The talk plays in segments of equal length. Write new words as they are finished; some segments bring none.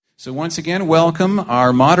So once again, welcome.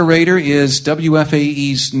 Our moderator is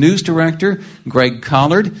WFAE's news director, Greg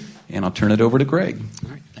Collard, and I'll turn it over to Greg.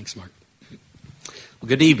 All right, thanks, Mark. Well,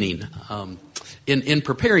 good evening. In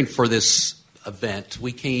preparing for this event,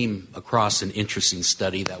 we came across an interesting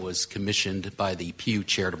study that was commissioned by the Pew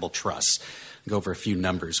Charitable Trust. I'll go over a few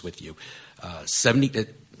numbers with you.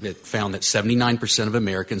 It found that 79% of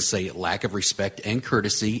Americans say lack of respect and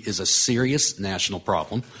courtesy is a serious national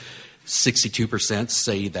problem. 62%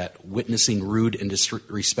 say that witnessing rude and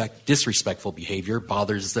disrespectful behavior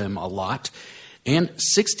bothers them a lot. And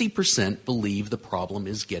 60% believe the problem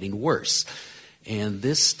is getting worse. And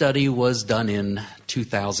this study was done in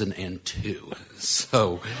 2002.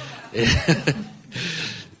 So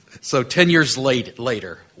 10 years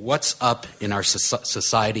later, what's up in our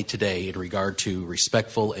society today in regard to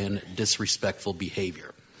respectful and disrespectful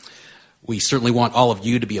behavior? We certainly want all of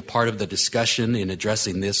you to be a part of the discussion in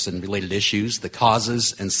addressing this and related issues, the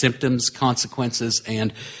causes and symptoms, consequences,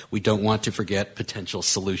 and we don't want to forget potential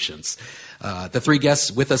solutions. The three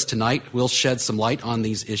guests with us tonight will shed some light on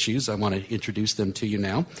these issues. I want to introduce them to you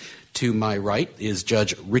now. To my right is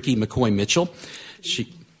Judge Ricky McCoy Mitchell.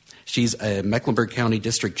 She's a Mecklenburg County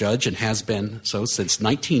District Judge and has been so since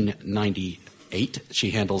 1998.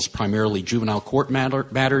 She handles primarily juvenile court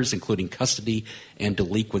matters, including custody and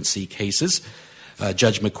delinquency cases.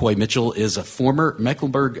 Judge McCoy Mitchell is a former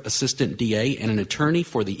Mecklenburg Assistant DA and an attorney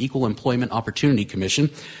for the Equal Employment Opportunity Commission.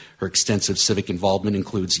 Her extensive civic involvement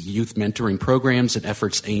includes youth mentoring programs and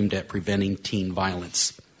efforts aimed at preventing teen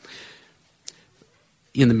violence.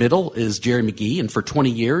 In the middle is Jerry McGee, and for 20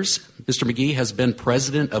 years, Mr. McGee has been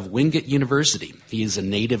president of Wingate University. He is a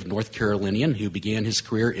native North Carolinian who began his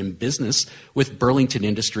career in business with Burlington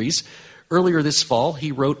Industries. Earlier this fall,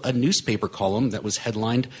 he wrote a newspaper column that was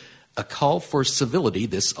headlined, "A Call for Civility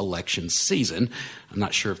This Election Season." I'm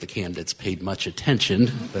not sure if the candidates paid much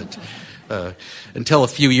attention, but until a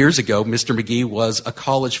few years ago, Mr. McGee was a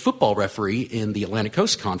college football referee in the Atlantic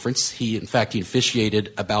Coast Conference. He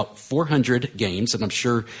officiated about 400 games, and I'm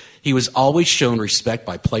sure he was always shown respect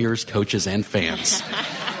by players, coaches, and fans.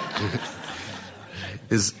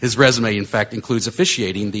 His resume, in fact, includes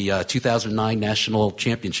officiating the 2009 National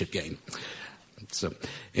Championship game.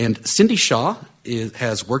 And Cindy Shaw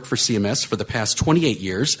has worked for CMS for the past 28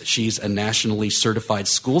 years. She's a nationally certified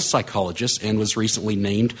school psychologist and was recently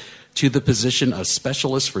named to the position of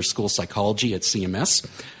specialist for school psychology at CMS.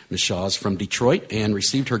 Ms. Shaw is from Detroit and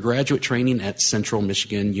received her graduate training at Central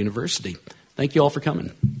Michigan University. Thank you all for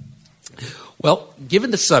coming. Well,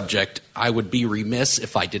 given the subject, I would be remiss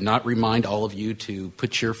if I did not remind all of you to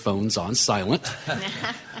put your phones on silent.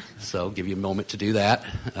 So I'll give you a moment to do that.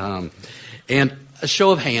 And a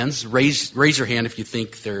show of hands, raise your hand if you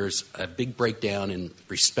think there's a big breakdown in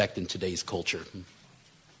respect in today's culture.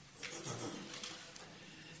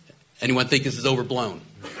 Anyone think this is overblown?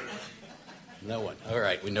 No one. All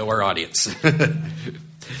right, we know our audience.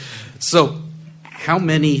 So, how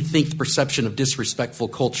many think the perception of disrespectful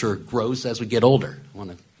culture grows as we get older? Want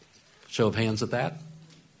a show of hands at that?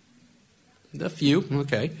 A few,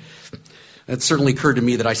 okay. It certainly occurred to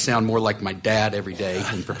me that I sound more like my dad every day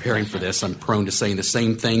in preparing for this. I'm prone to saying the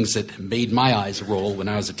same things that made my eyes roll when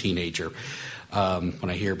I was a teenager when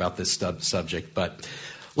I hear about this subject. But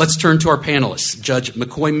let's turn to our panelists. Judge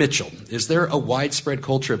McCoy Mitchell, is there a widespread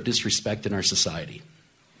culture of disrespect in our society?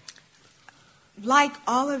 Like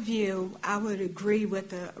all of you, I would agree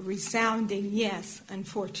with a resounding yes,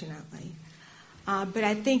 unfortunately. But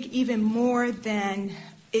I think even more than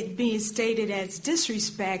it being stated as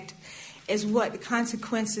disrespect is what the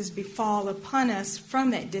consequences befall upon us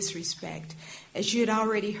from that disrespect. As you had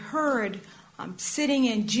already heard, sitting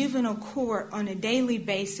in juvenile court on a daily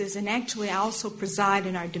basis, and actually I also preside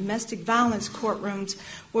in our domestic violence courtrooms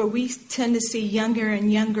where we tend to see younger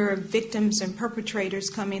and younger victims and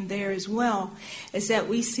perpetrators coming there as well, is that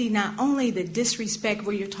we see not only the disrespect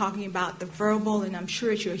where you're talking about the verbal, and I'm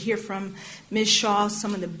sure as you'll hear from Ms. Shaw,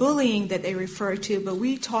 some of the bullying that they refer to, but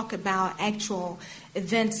we talk about actual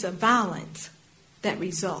events of violence that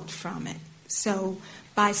result from it. So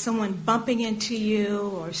by someone bumping into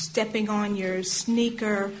you or stepping on your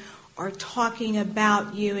sneaker or talking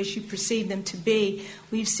about you as you perceive them to be,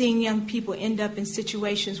 we've seen young people end up in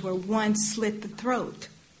situations where one slit the throat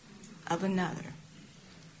of another.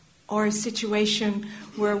 Or a situation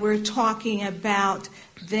where we're talking about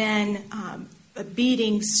then a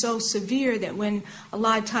beating so severe that when a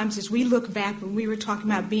lot of times as we look back when we were talking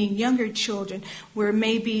about being younger children, where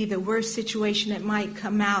maybe the worst situation that might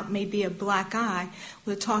come out may be a black eye,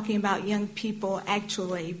 we're talking about young people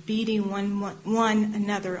actually beating one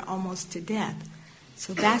another almost to death.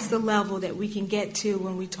 So that's the level that we can get to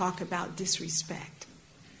when we talk about disrespect.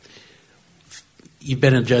 You've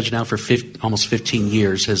been a judge now for almost 15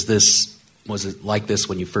 years. Was it like this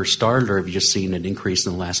when you first started, or have you just seen an increase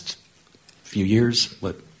in the last few years?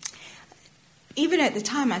 What? Even at the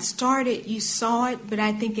time I started, you saw it, but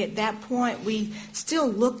I think at that point we still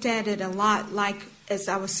looked at it a lot like, as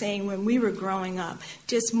I was saying, when we were growing up.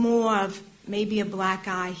 Just more of maybe a black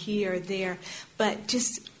eye here or there, but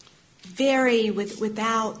just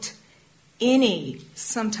without any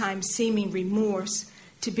sometimes seeming remorse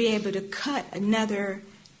to be able to cut another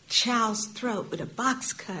child's throat with a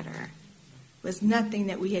box cutter was nothing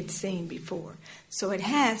that we had seen before. So it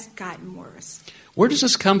has gotten worse. Where does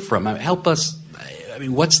this come from? Help us.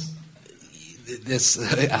 What's this?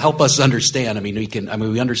 Help us understand.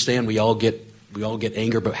 We understand. We all get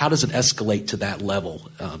anger, but how does it escalate to that level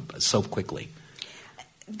so quickly?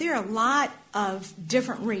 There are a lot of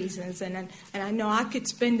different reasons, and I know I could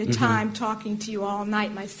spend the time talking to you all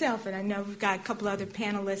night myself, and I know we've got a couple other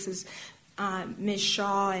panelists, Ms.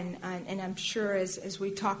 Shaw, and I'm sure as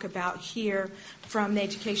we talk about here from the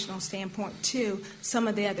educational standpoint too, some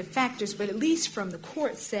of the other factors, but at least from the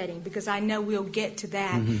court setting, because I know we'll get to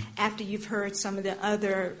that after you've heard some of the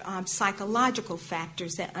other psychological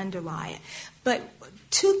factors that underlie it. But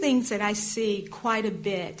two things that I see quite a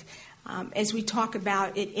bit as we talk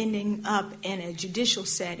about it ending up in a judicial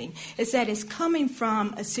setting is that it's coming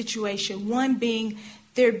from a situation, one being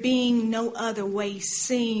there being no other way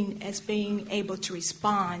seen as being able to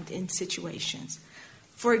respond in situations.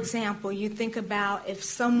 For example, you think about if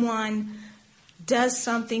someone does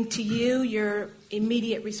something to you, your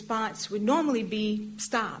immediate response would normally be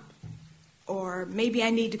stop, or maybe I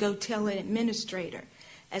need to go tell an administrator,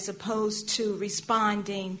 as opposed to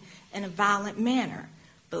responding in a violent manner.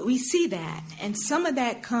 But we see that, and some of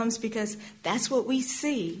that comes because that's what we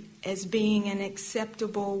see as being an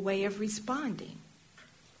acceptable way of responding.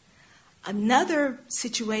 Another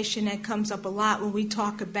situation that comes up a lot when we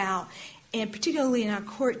talk about, and particularly in our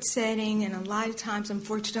court setting, and a lot of times,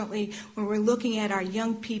 unfortunately, when we're looking at our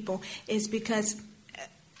young people, is because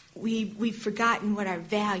we've forgotten what our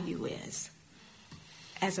value is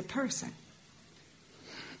as a person.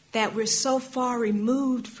 That we're so far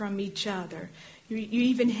removed from each other. You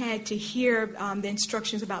even had to hear the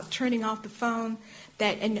instructions about turning off the phone.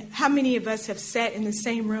 And how many of us have sat in the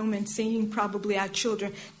same room and seen probably our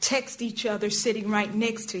children text each other sitting right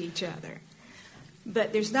next to each other?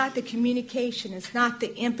 But there's not the communication, it's not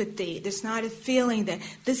the empathy, there's not a feeling that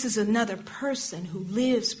this is another person who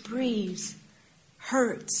lives, breathes,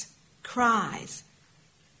 hurts, cries.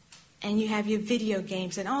 And you have your video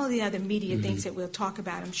games and all the other media things that we'll talk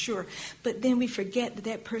about, I'm sure. But then we forget that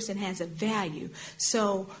that person has a value.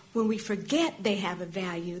 So when we forget they have a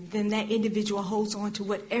value, then that individual holds on to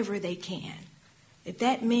whatever they can. If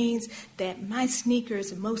that means that my sneaker is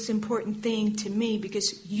the most important thing to me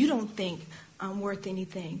because you don't think I'm worth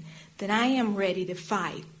anything, then I am ready to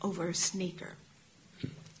fight over a sneaker.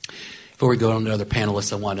 Before we go on to other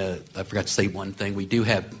panelists, I forgot to say one thing. We do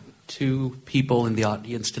have two people in the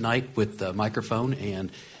audience tonight with a microphone, and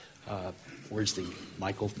where's the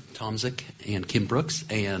Michael Tomzik and Kim Brooks.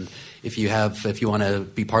 And if you want to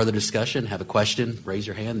be part of the discussion, have a question, raise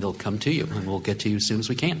your hand. They'll come to you, and we'll get to you as soon as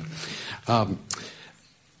we can. Mr.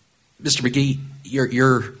 McGee,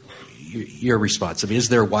 your response. Is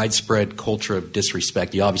there a widespread culture of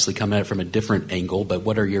disrespect? You obviously come at it from a different angle, but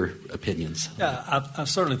what are your opinions? Yeah, I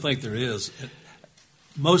certainly think there is.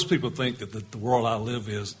 Most people think that the world I live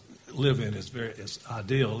in is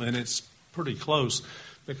ideal, and it's pretty close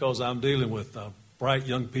because I'm dealing with bright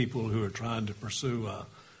young people who are trying to pursue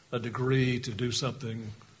a degree to do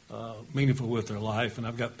something meaningful with their life, and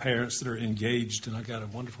I've got parents that are engaged, and I've got a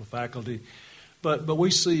wonderful faculty. But we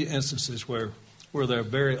see instances where there are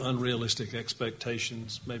very unrealistic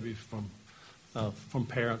expectations, maybe from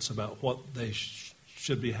parents about what they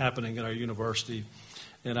should be happening at our university.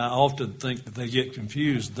 And I often think that they get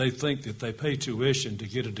confused. They think that they pay tuition to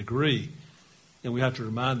get a degree, and we have to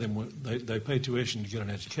remind them they pay tuition to get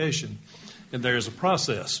an education, and there is a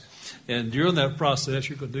process. And during that process,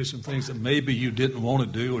 you're going to do some things that maybe you didn't want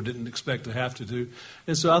to do or didn't expect to have to do.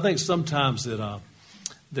 And so I think sometimes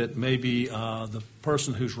that maybe the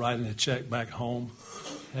person who's writing a check back home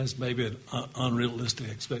has maybe an unrealistic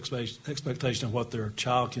expectation of what their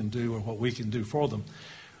child can do or what we can do for them.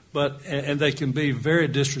 And they can be very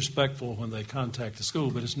disrespectful when they contact the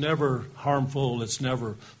school, but it's never harmful, it's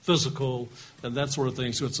never physical, and that sort of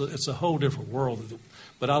thing. So it's a whole different world.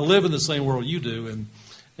 But I live in the same world you do,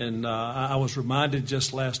 and I was reminded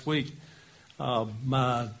just last week,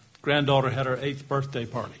 my granddaughter had her 8th birthday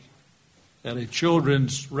party at a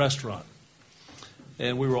children's restaurant.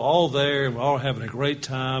 And we were all there, and we were all having a great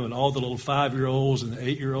time, and all the little 5-year-olds and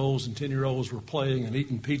 8-year-olds and 10-year-olds were playing and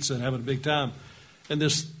eating pizza and having a big time. And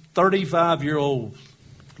this 35-year-old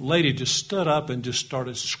lady just stood up and just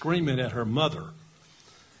started screaming at her mother.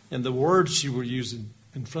 And the words she was using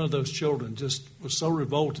in front of those children just was so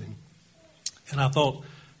revolting. And I thought,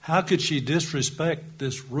 how could she disrespect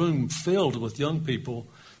this room filled with young people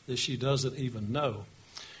that she doesn't even know?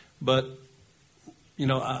 But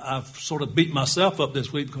I've sort of beat myself up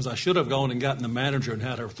this week because I should have gone and gotten the manager and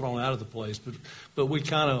had her thrown out of the place. But we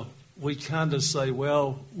kind of say,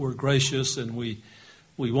 well, we're gracious and we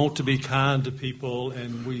want to be kind to people,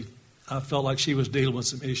 and I felt like she was dealing with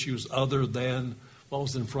some issues other than what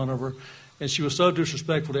was in front of her, and she was so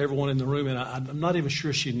disrespectful to everyone in the room, and I'm not even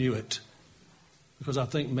sure she knew it, because I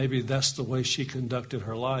think maybe that's the way she conducted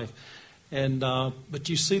her life. And but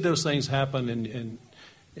you see those things happen,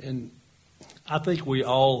 and I think we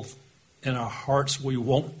all, in our hearts, we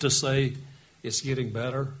want to say it's getting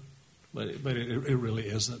better, but it really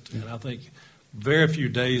isn't. And I think very few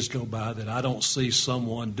days go by that I don't see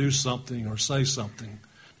someone do something or say something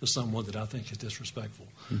to someone that I think is disrespectful.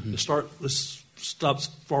 Mm-hmm. This stops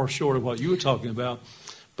far short of what you were talking about,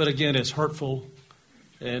 but again, it's hurtful,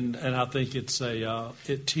 and I think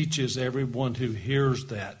it teaches everyone who hears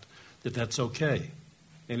that's okay,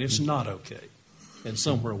 and it's not okay. And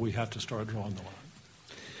somewhere we have to start drawing the line.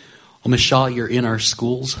 Well, Ms. Shaw, you're in our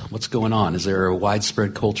schools. What's going on? Is there a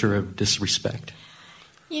widespread culture of disrespect?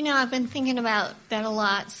 I've been thinking about that a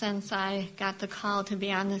lot since I got the call to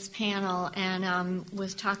be on this panel, and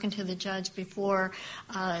was talking to the judge before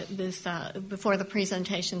the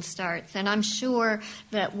presentation starts. And I'm sure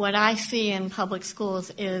that what I see in public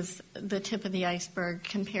schools is the tip of the iceberg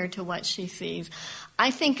compared to what she sees. I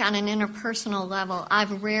think on an interpersonal level,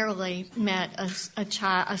 I've rarely met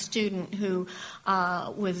a student who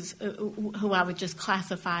I would just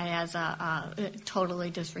classify as totally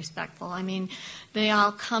disrespectful. I mean, they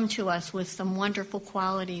all come to us with some wonderful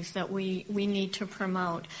qualities that we need to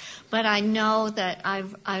promote. But I know that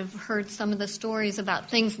I've heard some of the stories about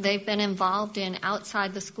things they've been involved in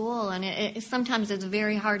outside the school, and sometimes it's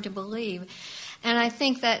very hard to believe. And I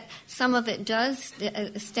think that some of it does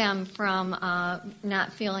stem from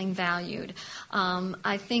not feeling valued.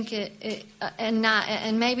 I think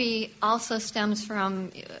and maybe also stems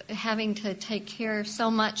from having to take care so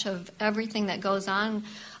much of everything that goes on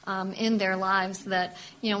in their lives that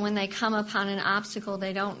when they come upon an obstacle,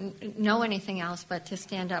 they don't know anything else but to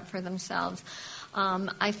stand up for themselves.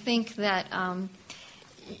 I think that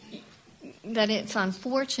it's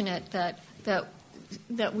unfortunate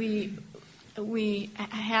that we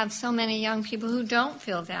have so many young people who don't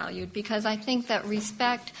feel valued, because I think that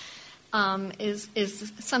respect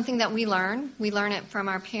is something that we learn. We learn it from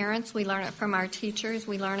our parents. We learn it from our teachers.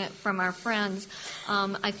 We learn it from our friends.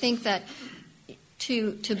 I think that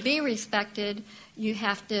to be respected, you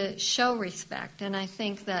have to show respect. And I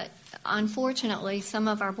think that, unfortunately, some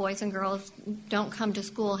of our boys and girls don't come to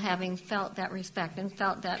school having felt that respect and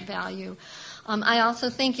felt that value. I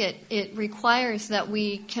also think it requires that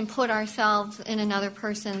we can put ourselves in another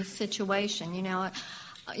person's situation.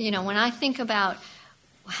 When I think about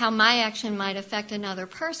how my action might affect another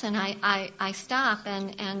person, I stop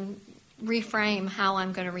and reframe how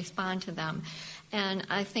I'm going to respond to them. And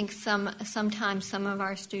I think sometimes some of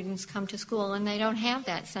our students come to school and they don't have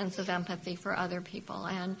that sense of empathy for other people,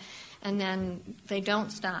 and then they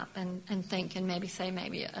don't stop and think and maybe say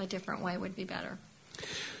maybe a different way would be better.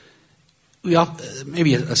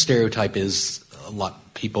 Maybe a stereotype is a lot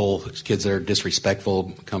of kids that are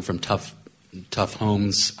disrespectful come from tough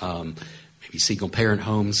homes, maybe single parent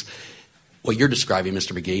homes. What you're describing,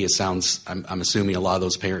 Mr. McGee, I'm assuming a lot of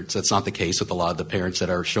those parents, that's not the case with a lot of the parents that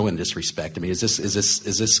are showing disrespect. I mean, is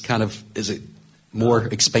it more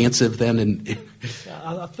expansive than?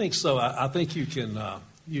 I think so. I think you can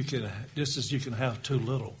just as you can have too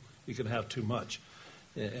little, you can have too much.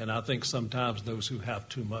 And I think sometimes those who have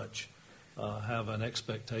too much have an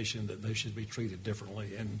expectation that they should be treated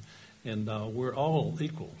differently. And we're all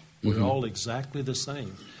equal. We're mm-hmm. all exactly the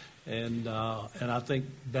same. And I think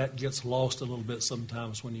that gets lost a little bit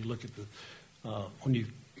sometimes when you look at when you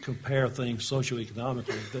compare things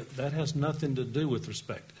socioeconomically. That has nothing to do with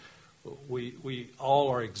respect. We all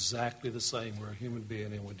are exactly the same. We're a human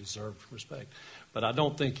being and we deserve respect. But I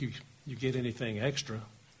don't think you get anything extra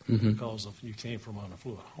mm-hmm. because you came from an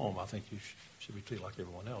affluent home. I think you should be treated like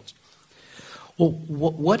everyone else. Well,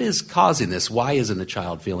 what is causing this? Why isn't a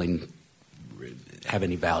child have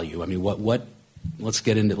any value? I mean, what? Let's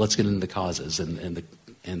get into the causes and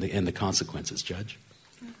the consequences, Judge.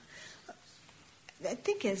 I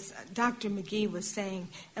think as Dr. McGee was saying,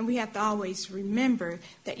 and we have to always remember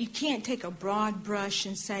that you can't take a broad brush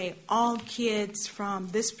and say all kids from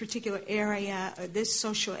this particular area or this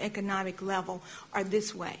socioeconomic level are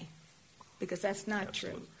this way, because that's not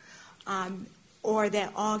true. Or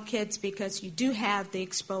that all kids, because you do have the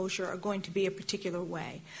exposure, are going to be a particular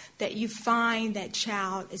way. That you find that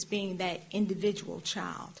child as being that individual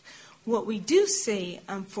child. What we do see,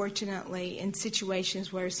 unfortunately, in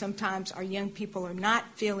situations where sometimes our young people are not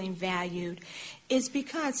feeling valued is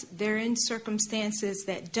because they're in circumstances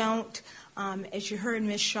that don't, as you heard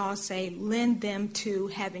Ms. Shaw say, lend them to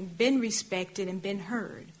having been respected and been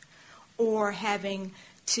heard, or having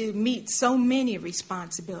to meet so many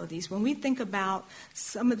responsibilities. When we think about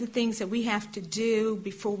some of the things that we have to do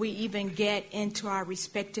before we even get into our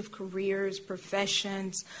respective careers,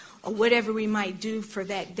 professions, or whatever we might do for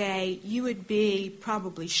that day, you would be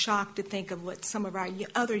probably shocked to think of what some of our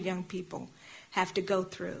other young people have to go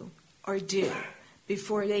through or do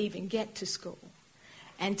before they even get to school.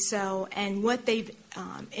 And so, and what they've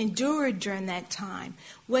endured during that time,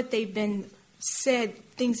 what they've been said,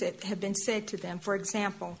 things that have been said to them. For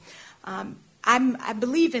example, I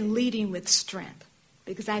believe in leading with strength,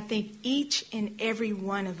 because I think each and every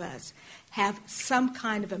one of us have some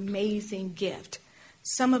kind of amazing gift.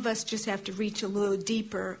 Some of us just have to reach a little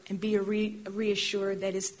deeper and be reassured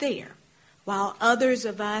that it's there, while others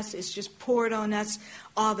of us, it's just poured on us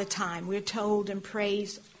all the time. We're told and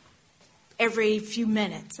praised every few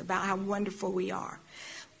minutes about how wonderful we are.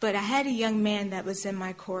 But I had a young man that was in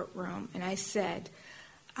my courtroom, and I said,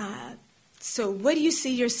 so what do you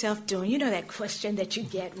see yourself doing? You know that question that you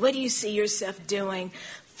get, what do you see yourself doing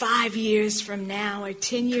 5 years from now or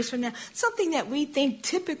 10 years from now? Something that we think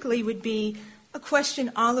typically would be a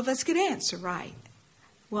question all of us could answer, right?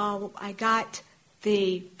 Well, I got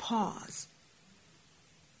the pause.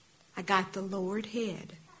 I got the lowered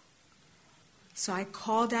head. So I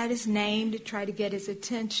called out his name to try to get his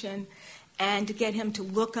attention and to get him to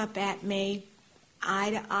look up at me, eye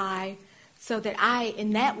to eye, so that I,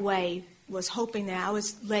 in that way, was hoping that I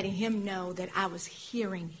was letting him know that I was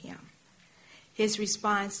hearing him. His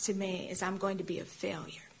response to me is, I'm going to be a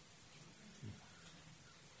failure.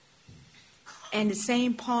 And the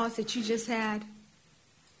same pause that you just had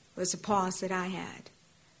was the pause that I had.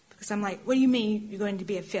 Because I'm like, what do you mean you're going to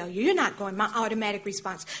be a failure? You're not going, my automatic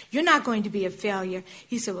response, you're not going to be a failure.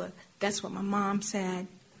 He said, well, that's what my mom said.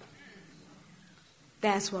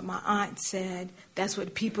 That's what my aunt said. That's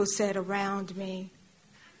what people said around me.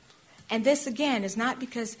 And this, again, is not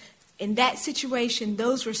because in that situation,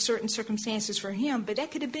 those were certain circumstances for him, but that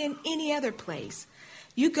could have been any other place.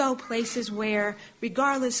 You go places where,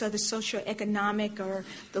 regardless of the socioeconomic or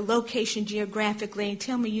the location geographically, and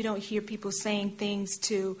tell me you don't hear people saying things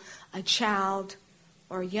to a child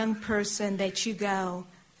or a young person that you go,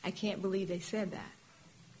 I can't believe they said that.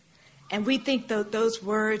 And we think those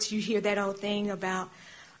words, you hear that old thing about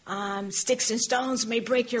sticks and stones may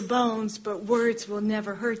break your bones, but words will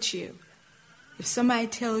never hurt you. If somebody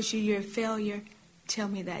tells you you're a failure, tell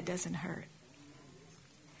me that doesn't hurt.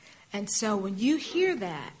 And so when you hear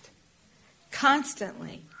that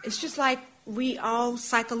constantly, it's just like we all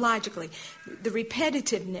psychologically, the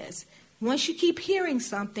repetitiveness, once you keep hearing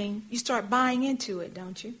something, you start buying into it,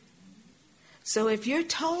 don't you? So if you're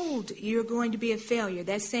told you're going to be a failure,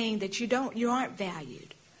 that's saying that you aren't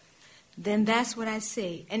valued, then that's what I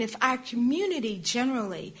see. And if our community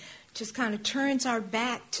generally just kind of turns our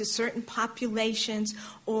back to certain populations,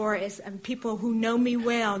 or as people who know me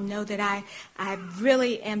well know that I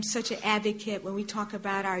really am such an advocate when we talk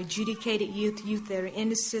about our adjudicated youth that are in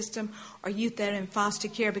the system, or youth that are in foster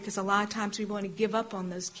care, because a lot of times we want to give up on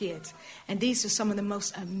those kids. And these are some of the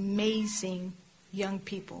most amazing young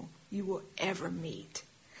people you will ever meet.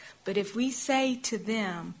 But if we say to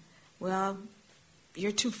them, well,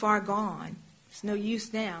 you're too far gone, it's no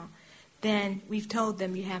use now, then we've told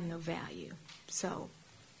them you have no value. So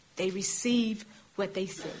they receive what they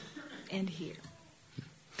see and hear.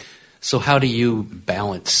 So how do you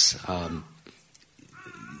balance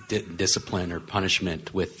discipline or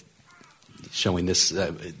punishment with showing this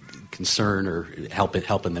concern or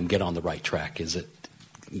helping them get on the right track?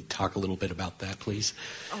 Can you talk a little bit about that, please?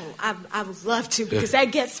 Oh, I would love to, because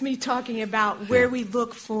that gets me talking about where we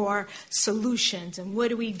look for solutions and what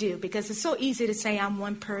do we do. Because it's so easy to say I'm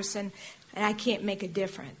one person and I can't make a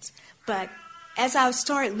difference. But as I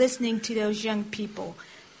start listening to those young people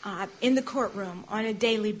in the courtroom on a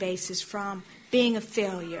daily basis, from being a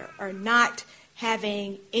failure or not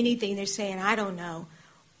having anything, they're saying, I don't know,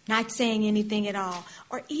 not saying anything at all,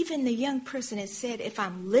 or even the young person that said, if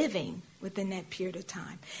I'm living within that period of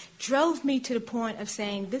time, drove me to the point of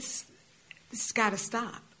saying, this This has got to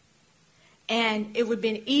stop. And it would have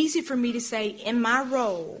been easy for me to say, in my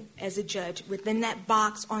role as a judge, within that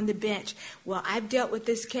box on the bench, well, I've dealt with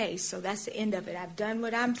this case, so that's the end of it. I've done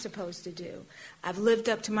what I'm supposed to do. I've lived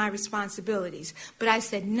up to my responsibilities. But I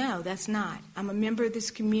said, no, that's not. I'm a member of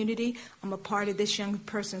this community. I'm a part of this young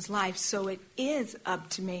person's life, so it is up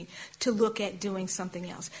to me to look at doing something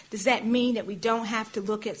else. Does that mean that we don't have to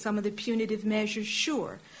look at some of the punitive measures?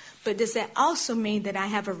 Sure. But does that also mean that I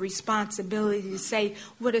have a responsibility to say,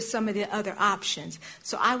 what are some of the other options?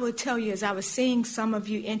 So I will tell you, as I was seeing some of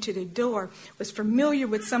you enter the door, was familiar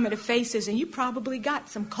with some of the faces, and you probably got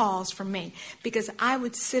some calls from me, because I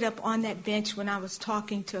would sit up on that bench when I was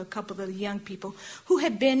talking to a couple of the young people who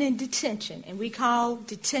had been in detention. And we call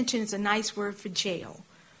detention is a nice word for jail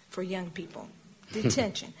for young people.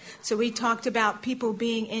 Detention. So we talked about people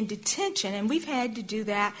being in detention, and we've had to do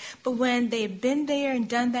that. But when they've been there and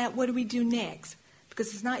done that, what do we do next?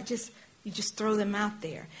 Because it's not just you just throw them out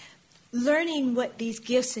there. Learning what these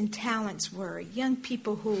gifts and talents were. Young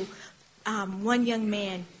people who, one young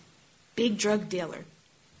man, big drug dealer.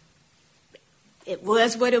 It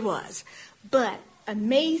was what it was. But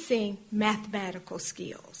amazing mathematical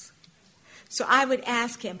skills. So I would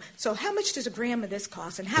ask him, so how much does a gram of this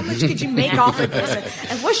cost? And how much could you make off of this?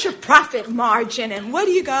 And what's your profit margin? And what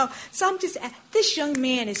do you go? So I'm just, this young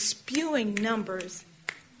man is spewing numbers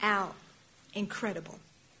out. Incredible.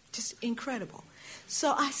 Just incredible.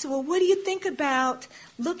 So I said, well, what do you think about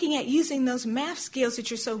looking at using those math skills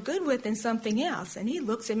that you're so good with in something else? And he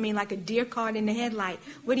looks at me like a deer caught in the headlight.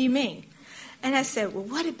 What do you mean? And I said, well,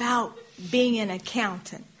 what about being an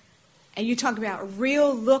accountant? And you talk about a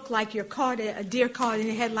real look like you're caught, a deer caught in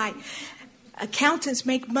the headlight. Accountants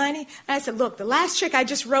make money. And I said, look, the last check I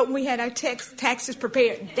just wrote when we had our taxes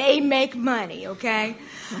prepared, they make money, okay?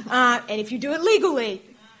 And if you do it legally,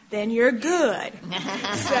 then you're good.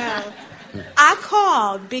 So I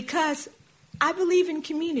called because I believe in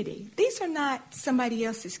community. These are not somebody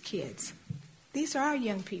else's kids. These are our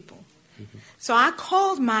young people. So I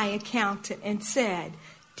called my accountant and said,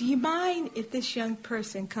 do you mind if this young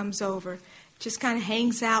person comes over, just kind of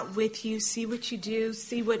hangs out with you, see what you do,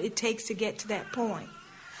 see what it takes to get to that point?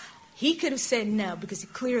 He could have said no, because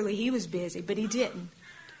clearly he was busy, but he didn't.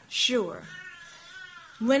 Sure.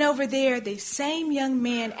 Went over there, the same young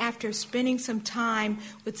man, after spending some time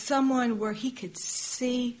with someone where he could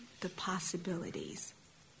see the possibilities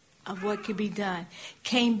of what could be done,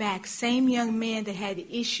 came back, same young man that had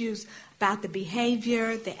issues about the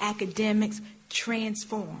behavior, the academics,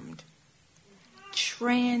 transformed.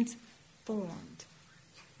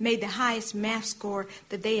 Made the highest math score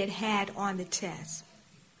that they had on the test.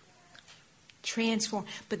 Transformed.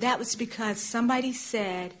 But that was because somebody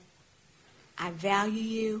said, I value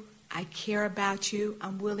you, I care about you,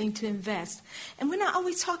 I'm willing to invest. And we're not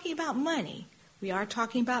always talking about money. We are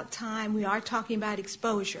talking about time. We are talking about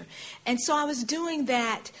exposure. And so I was doing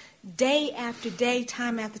that day after day,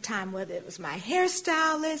 time after time, whether it was my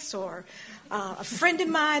hairstylist or a friend of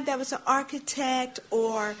mine that was an architect,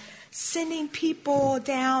 or sending people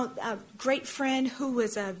down, a great friend who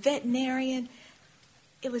was a veterinarian.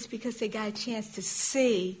 It was because they got a chance to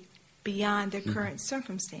see beyond their current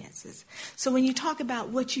circumstances. So when you talk about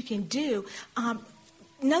what you can do,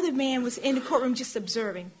 another man was in the courtroom just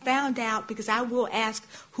observing, found out, because I will ask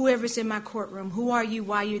whoever's in my courtroom, who are you,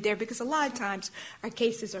 why are you there? Because a lot of times our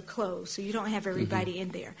cases are closed, so you don't have everybody in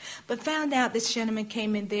there. But found out this gentleman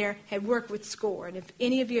came in there, had worked with SCORE. And if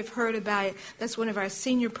any of you have heard about it, that's one of our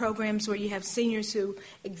senior programs where you have seniors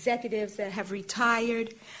executives that have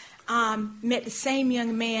retired. Met the same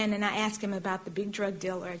young man, and I asked him about the big drug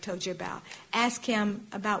dealer I told you about. Asked him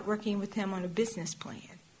about working with him on a business plan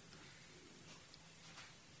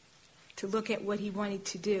to look at what he wanted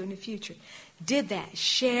to do in the future. Did that,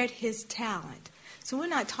 shared his talent. So we're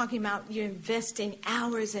not talking about you're investing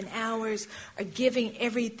hours and hours or giving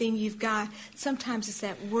everything you've got. Sometimes it's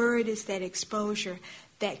that word, it's that exposure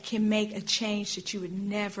that can make a change that you would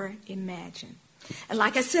never imagine. And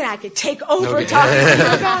like I said, I could take over talking to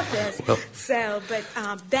you about this. But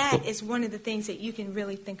that is one of the things that you can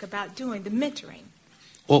really think about doing, the mentoring.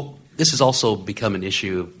 Well, this has also become an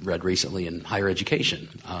issue read recently in higher education.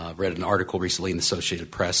 Read an article recently in the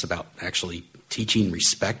Associated Press about actually teaching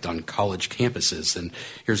respect on college campuses. And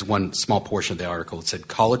here's one small portion of the article. It said,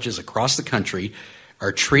 colleges across the country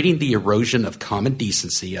are treating the erosion of common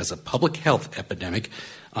decency as a public health epidemic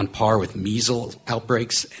on par with measles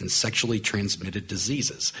outbreaks and sexually transmitted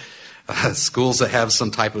diseases. Schools that have some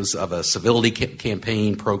type of a civility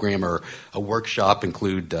campaign program or a workshop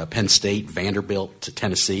include Penn State, Vanderbilt,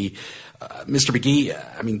 Tennessee. Mr. McGee,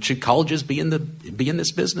 I mean, should colleges be in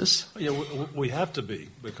this business? Yeah, we have to be,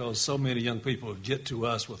 because so many young people get to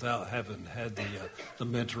us without having had the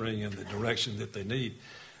mentoring and the direction that they need.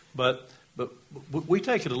 But we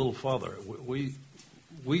take it a little further.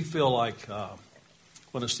 We feel like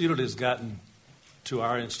when a student has gotten to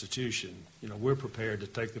our institution, we're prepared to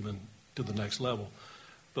take them to the next level.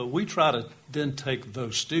 But we try to then take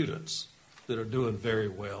those students that are doing very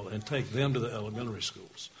well and take them to the elementary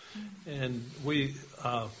schools. And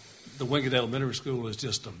the Wingate Elementary School is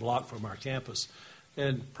just a block from our campus.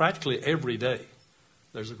 And practically every day,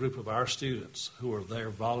 there's a group of our students who are there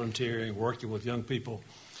volunteering, working with young people,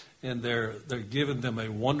 and they're giving them a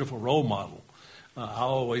wonderful role model. I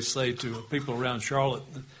always say to people around Charlotte,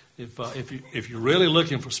 if you're really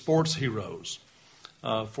looking for sports heroes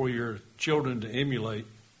for your children to emulate,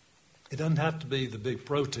 it doesn't have to be the big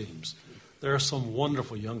pro teams. There are some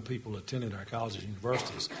wonderful young people attending our colleges and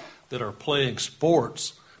universities that are playing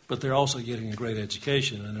sports, but they're also getting a great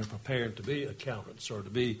education, and they're prepared to be accountants or to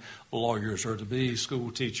be lawyers or to be school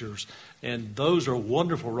teachers. And those are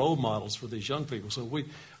wonderful role models for these young people. So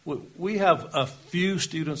we have a few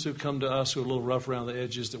students who come to us who are a little rough around the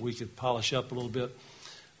edges that we could polish up a little bit.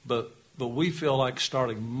 But we feel like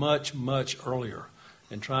starting much, much earlier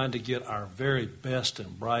and trying to get our very best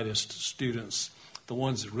and brightest students, the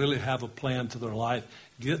ones that really have a plan to their life,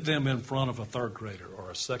 get them in front of a third grader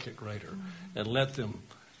or a second grader, and let them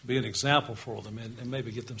be an example for them, and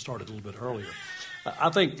maybe get them started a little bit earlier. I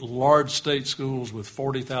think large state schools with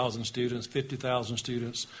 40,000 students, 50,000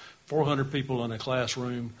 students, 400 people in a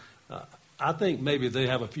classroom, I think maybe they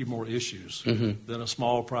have a few more issues than a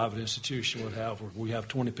small private institution would have, where we have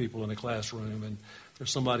 20 people in a classroom and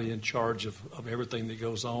there's somebody in charge of everything that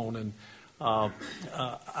goes on. And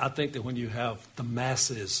I think that when you have the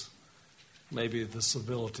masses, maybe the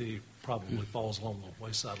civility probably falls along the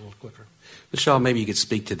wayside a little quicker. Michelle, maybe you could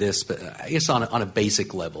speak to this, but I guess on a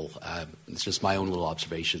basic level, it's just my own little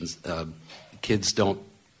observations. Kids don't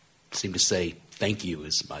seem to say thank you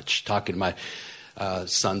as much. Talking to my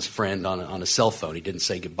son's friend on a cell phone, he didn't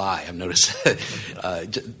say goodbye. I've noticed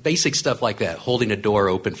basic stuff like that, holding a door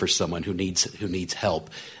open for someone who needs help.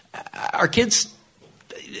 Our kids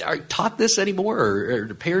are taught this anymore, or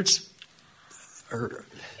parents are...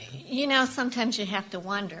 Sometimes you have to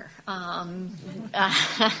wonder.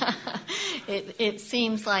 It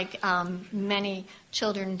seems like many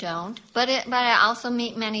children don't, but I also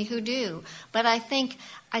meet many who do. But I think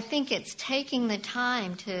it's taking the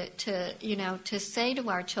time to say to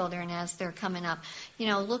our children as they're coming up,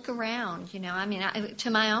 look around. To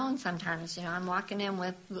my own sometimes, I'm walking in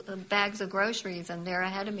with bags of groceries and they're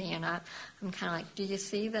ahead of me, and I'm kind of like, do you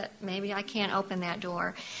see that maybe I can't open that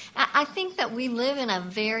door? I think that we live in a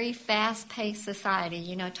very fast-paced society.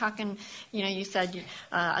 You said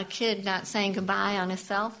a kid not saying goodbye on a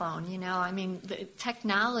cell phone. The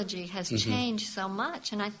technology has changed so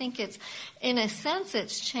much, and I think it's, in a sense,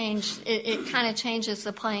 it's changed. It kind of changes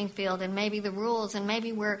the playing field and maybe the rules, and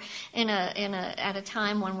maybe we're at a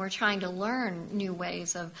time when we're trying to learn new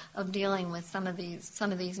ways of dealing with some of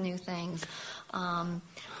these new things.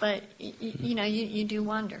 But you do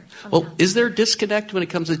wonder sometimes. Well, is there a disconnect when it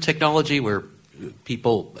comes to technology where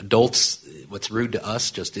adults, what's rude to us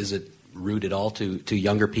just isn't rude at all to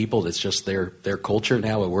younger people? It's just their culture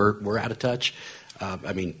now, and we're out of touch.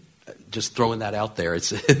 Just throwing that out there.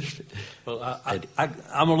 It's well,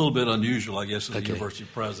 I'm a little bit unusual, I guess, as a university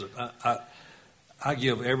president. I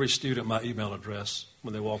give every student my email address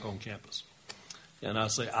when they walk on campus, and I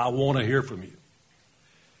say, I want to hear from you.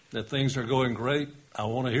 If things are going great, I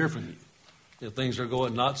want to hear from you. If things are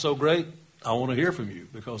going not so great, I want to hear from you,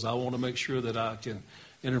 because I want to make sure that I can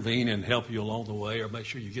intervene and help you along the way, or make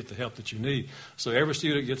sure you get the help that you need. So every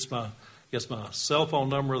student gets my cell phone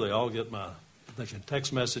number. They all get they can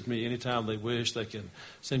text message me anytime they wish. They can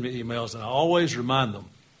send me emails, and I always remind them.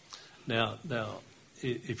 Now,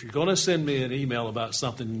 if you're going to send me an email about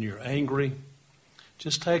something and you're angry,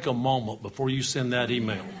 just take a moment before you send that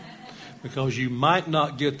email, because you might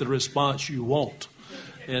not get the response you want.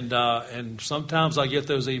 And sometimes I get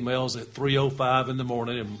those emails at 3:05 in the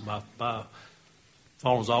morning, and my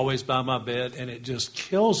phone's always by my bed, and it just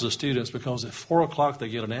kills the students, because at 4 o'clock they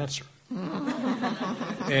get an answer.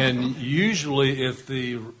 And usually, if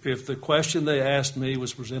the question they asked me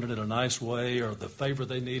was presented in a nice way, or the favor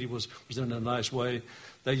they needed was presented in a nice way,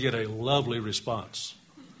 they get a lovely response.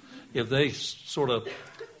 If they sort of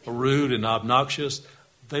are rude and obnoxious,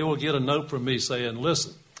 they will get a note from me saying,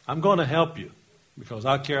 listen, I'm going to help you because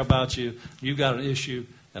I care about you. You got an issue,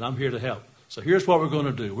 and I'm here to help. So here's what we're going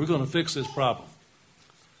to do. We're going to fix this problem.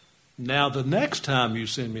 Now, the next time you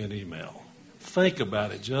send me an email, think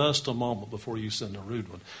about it just a moment before you send a rude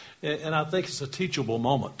one. And I think it's a teachable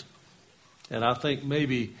moment. And I think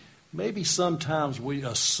maybe sometimes we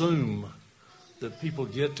assume that people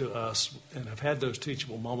get to us and have had those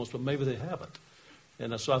teachable moments, but maybe they haven't.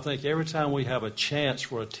 And so I think every time we have a chance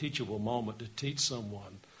for a teachable moment to teach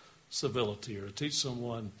someone civility or to teach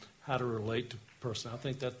someone how to relate to a person, I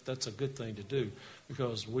think that's a good thing to do,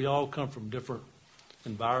 because we all come from different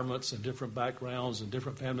environments and different backgrounds and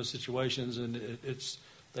different family situations, and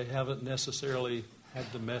they haven't necessarily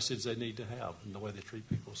had the message they need to have in the way they treat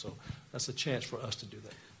people. So that's a chance for us to do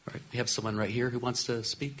that. All right, we have someone right here who wants to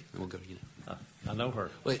speak, and we'll go to you now. I know her.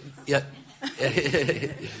 Wait, yeah.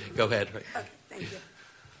 Go ahead. Right. Thank you.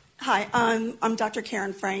 Hi, I'm Dr.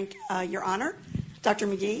 Karen Frank, Your Honor, Dr.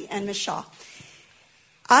 McGee, and Ms. Shaw.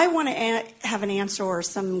 I want to have an answer or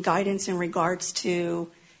some guidance in regards to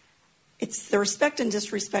it's the respect and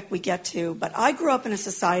disrespect we get to. But I grew up in a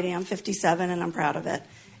society, I'm 57 and I'm proud of it.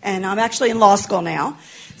 And I'm actually in law school now,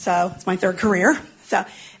 so it's my third career.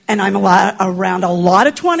 And I'm around a lot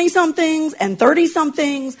of 20-somethings and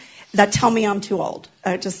 30-somethings that tell me I'm too old.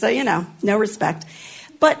 Just so you know, no respect.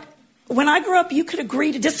 But when I grew up, you could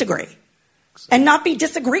agree to disagree and not be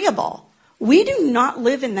disagreeable. We do not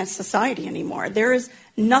live in that society anymore. There is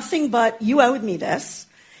nothing but you owed me this,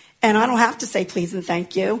 and I don't have to say please and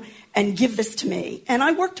thank you and give this to me. And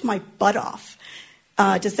I worked my butt off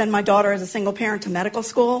to send my daughter as a single parent to medical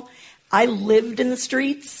school. I lived in the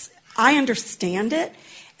streets. I understand it.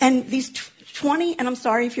 And these 20, and I'm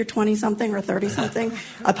sorry if you're 20-something or 30-something,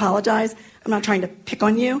 I apologize. I'm not trying to pick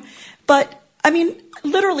on you. But, I mean,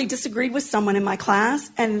 literally disagreed with someone in my class,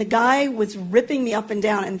 and the guy was ripping me up and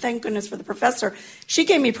down, and thank goodness for the professor. She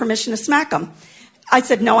gave me permission to smack him. I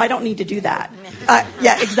said, no, I don't need to do that.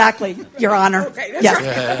 Yeah, exactly, Your Honor. Okay,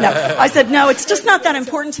 yes. No. I said, no, it's just not that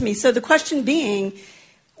important to me. So the question being,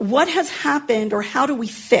 what has happened, or how do we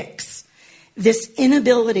fix this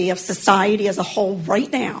inability of society as a whole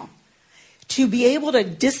right now to be able to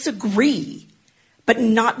disagree but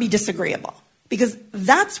not be disagreeable? Because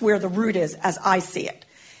that's where the root is, as I see it.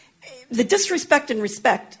 The disrespect and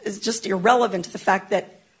respect is just irrelevant to the fact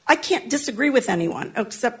that I can't disagree with anyone,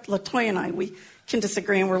 except LaToya and I. We can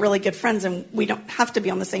disagree, and we're really good friends, and we don't have to be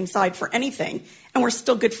on the same side for anything. And we're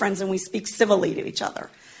still good friends, and we speak civilly to each other.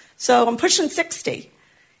 So I'm pushing 60,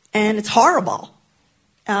 and it's horrible.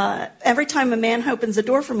 Every time a man opens the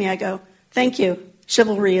door for me, I go, thank you.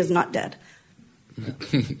 Chivalry is not dead.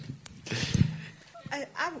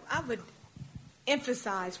 I would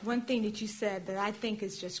emphasize one thing that you said that I think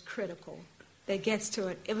is just critical that gets to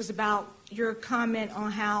it. It was about your comment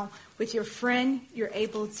on how with your friend you're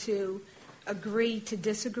able to agree to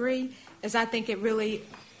disagree, as I think it really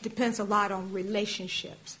depends a lot on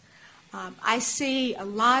relationships. I see a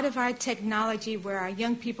lot of our technology where our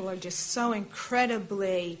young people are just so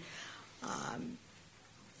incredibly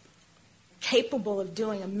capable of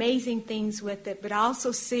doing amazing things with it, but I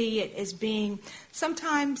also see it as being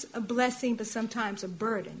sometimes a blessing, but sometimes a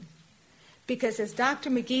burden. Because as Dr.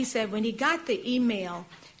 McGee said, when he got the email,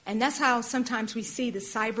 and that's how sometimes we see the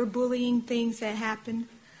cyberbullying things that happen,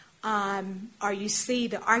 or you see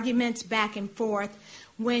the arguments back and forth,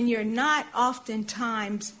 when you're not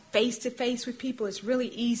oftentimes face-to-face with people, it's really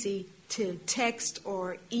easy to text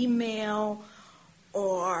or email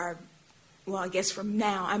or, well, I guess from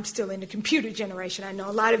now, I'm still in the computer generation. I know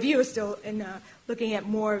a lot of you are still looking at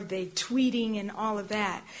more of the tweeting and all of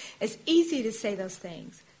that. It's easy to say those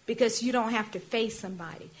things because you don't have to face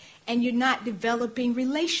somebody. And you're not developing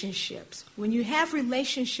relationships. When you have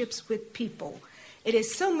relationships with people, it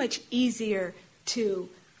is so much easier to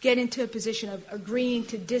get into a position of agreeing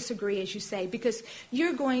to disagree, as you say, because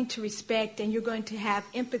you're going to respect and you're going to have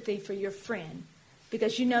empathy for your friend.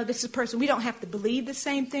 Because you know this is a person, we don't have to believe the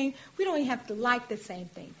same thing, we don't even have to like the same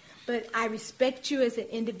thing. But I respect you as an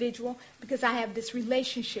individual because I have this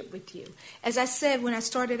relationship with you. As I said when I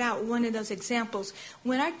started out, one of those examples,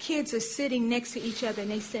 when our kids are sitting next to each other and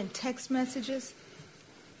they send text messages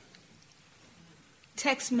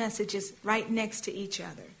right next to each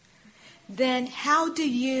other, then how do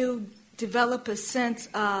you develop a sense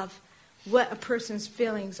of what a person's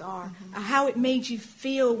feelings are, how it made you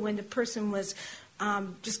feel when the person was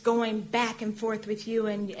just going back and forth with you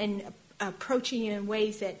and approaching you in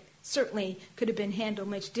ways that certainly could have been handled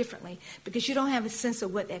much differently because you don't have a sense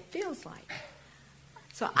of what that feels like.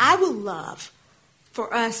 So I would love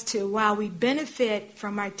for us to, while we benefit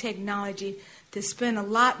from our technology, to spend a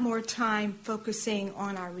lot more time focusing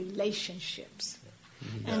on our relationships.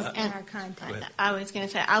 And in our context. I was going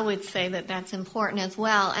to say, I would say that that's important as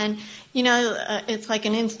well. And, it's like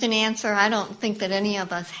an instant answer. I don't think that any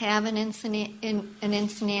of us have an instant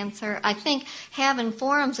answer. I think having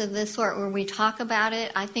forums of this sort where we talk about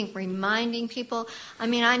it, I think reminding people, I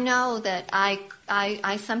know that I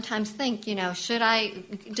sometimes think, should I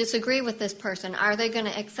disagree with this person? Are they going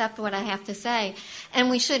to accept what I have to say? And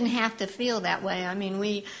we shouldn't have to feel that way.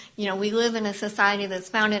 We live in a society that's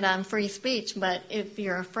founded on free speech, but if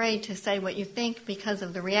you're afraid to say what you think because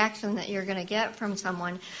of the reaction that you're going to get from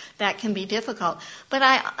someone, that can be difficult. But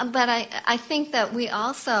I think that we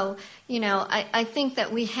also, I think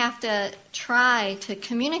that we have to try to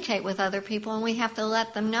communicate with other people, and we have to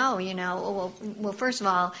let them know, well, first of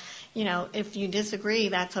all, if you disagree,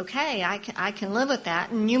 that's okay. I can live with that.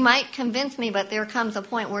 And you might convince me, but there comes a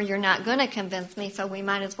point where you're not going to convince me, so we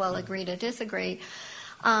might as well agree to disagree.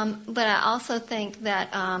 But I also think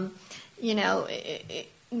that,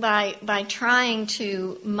 by trying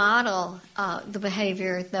to model the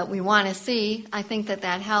behavior that we want to see, I think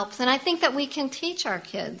that helps. And I think that we can teach our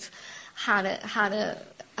kids how to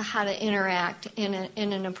interact in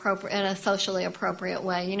a socially appropriate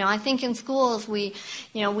way. I think in schools we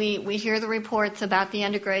hear the reports about the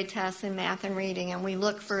undergrade tests in math and reading, and we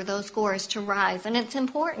look for those scores to rise, and it's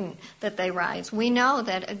important that they rise. We know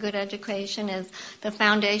that a good education is the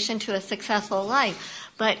foundation to a successful life.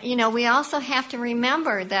 But, we also have to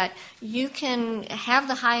remember that you can have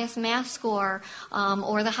the highest math score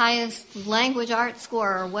or the highest language arts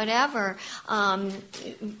score or whatever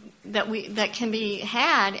that can be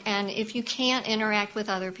had, and if you can't interact with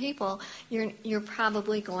other people, you're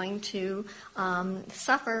probably going to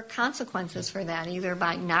suffer consequences for that, either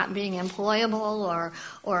by not being employable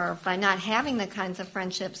or by not having the kinds of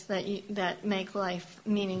friendships that make life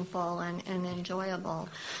meaningful and enjoyable.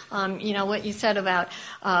 What you said about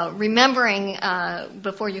remembering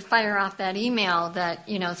before you fire off that email that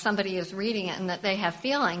somebody is reading it and that they have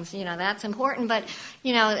feelings, that's important. But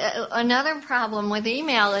another problem with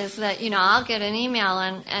email is that I'll get an email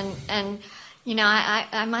and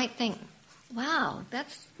I might think, wow,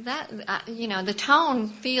 the tone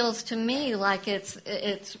feels to me like it's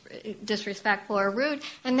disrespectful or rude,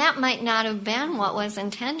 and that might not have been what was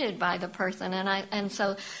intended by the person. And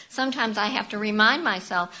so sometimes I have to remind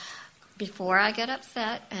myself before I get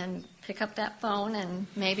upset and pick up that phone and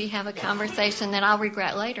maybe have a conversation that I'll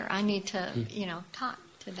regret later. I need to talk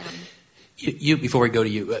to them. You before we go to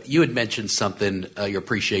you, you had mentioned something, your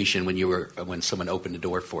appreciation when someone opened the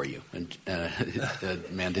door for you, and the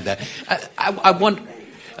man did that. I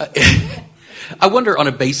wonder on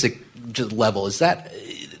a basic level, is that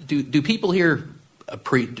do people here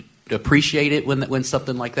appreciate it when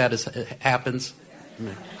something like that happens?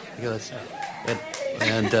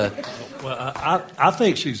 I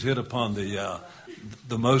think she's hit upon the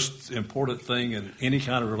most important thing in any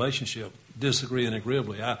kind of relationship: disagreeing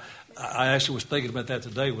agreeably. I actually was thinking about that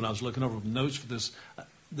today when I was looking over the notes for this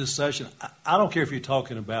session. I don't care if you're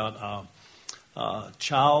talking about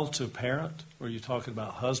child to parent, or you're talking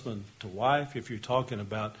about husband to wife, if you're talking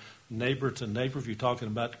about neighbor to neighbor, if you're talking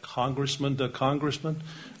about congressman to congressman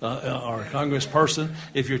or congressperson,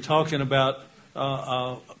 if you're talking about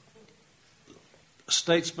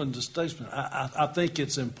statesman to statesman. I think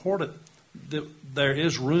it's important that there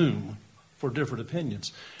is room for different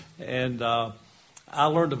opinions. And I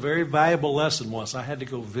learned a very valuable lesson once. I had to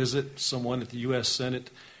go visit someone at the U.S. Senate,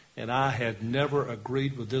 and I had never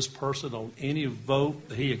agreed with this person on any vote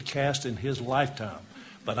that he had cast in his lifetime,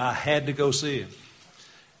 but I had to go see him.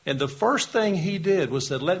 And the first thing he did was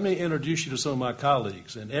said, let me introduce you to some of my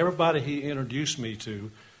colleagues. And everybody he introduced me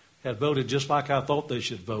to had voted just like I thought they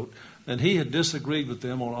should vote, and he had disagreed with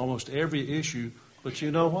them on almost every issue, but you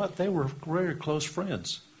know what? They were very close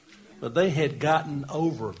friends. But they had gotten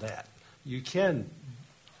over that.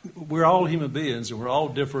 We're all human beings, and we're all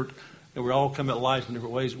different, and we all come at life in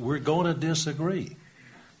different ways. We're going to disagree,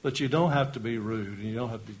 but you don't have to be rude, and you don't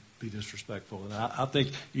have to be disrespectful. And I think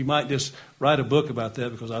you might just write a book about that,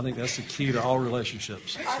 because I think that's the key to all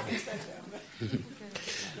relationships. I think so too.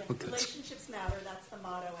 Relationships matter. That's the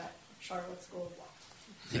motto at Charlotte School of Law.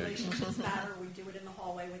 Relationships matter. We do it in the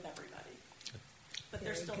hallway with everybody, but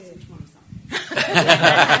there's still something.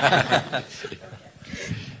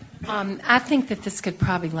 I think that this could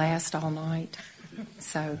probably last all night,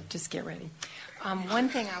 so just get ready. One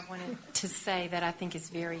thing I wanted to say that I think is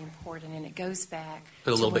very important, and it goes back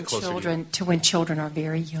to when children are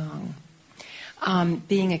very young.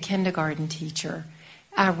 Being a kindergarten teacher,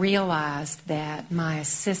 I realized that my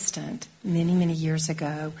assistant many, many years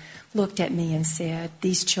ago looked at me and said,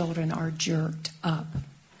 "These children are jerked up."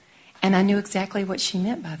 And I knew exactly what she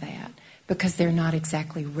meant by that. because they're not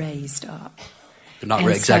exactly raised up. They're not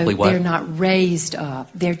exactly what? They're not raised up.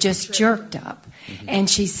 They're just jerked up. Mm-hmm. And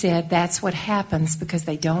she said that's what happens because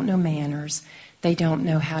they don't know manners. They don't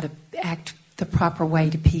know how to act the proper way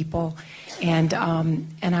to people. And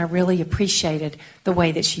I really appreciated the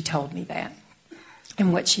way that she told me that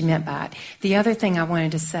and what she meant by it. The other thing I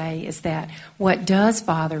wanted to say is that what does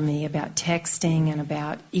bother me about texting and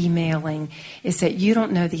about emailing is that you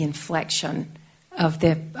don't know the inflection of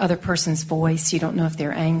the other person's voice. You don't know if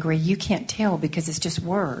they're angry. You can't tell because it's just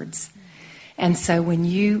words. And so when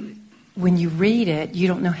you read it, you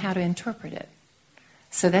don't know how to interpret it.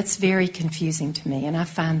 So that's very confusing to me, and I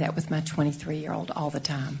find that with my 23-year-old all the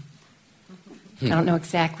time. I don't know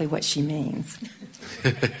exactly what she means.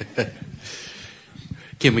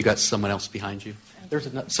 Kim, we got someone else behind you. There's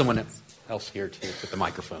someone else here too with the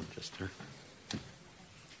microphone. Just here.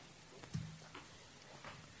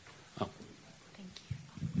 Oh. Thank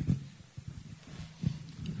you.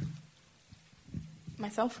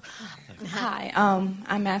 Myself? Hi,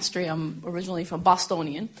 I'm Astrid. I'm originally from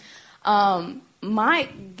Bostonian.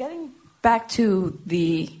 Getting back to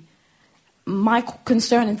my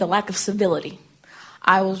concern is the lack of civility.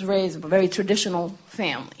 I was raised in a very traditional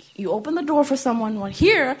family. You open the door for someone. Well,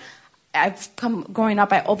 here, growing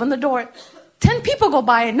up, I open the door, 10 people go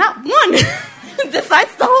by and not one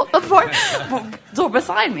decides to hold the door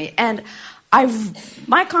beside me. And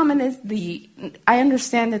my comment is I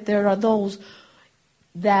understand that there are those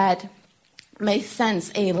that may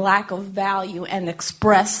sense a lack of value and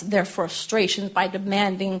express their frustrations by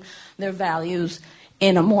demanding their values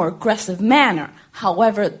in a more aggressive manner.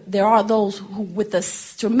 However, there are those who, with a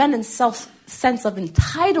tremendous sense of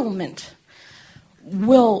entitlement,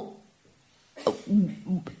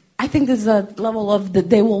 I think there's a level of that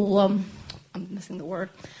they will, I'm missing the word,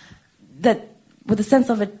 that with a sense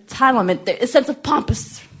of entitlement, a sense of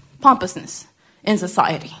pompousness in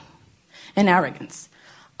society and arrogance.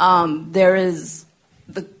 There is,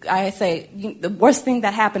 the worst thing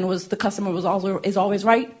that happened was the customer is always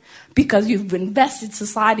right, because you've invested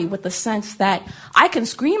society with the sense that I can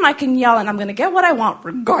scream, I can yell, and I'm going to get what I want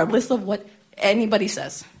regardless of what anybody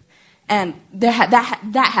says. And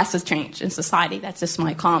that has to change in society. That's just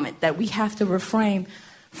my comment, that we have to refrain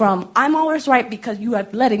from, I'm always right because you are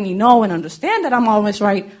letting me know and understand that I'm always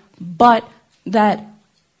right, but that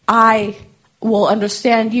I will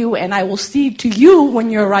understand you and I will cede to you when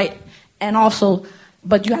you're right, and also,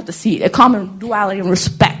 but you have to see a common duality and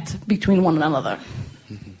respect between one another.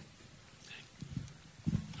 Mm-hmm.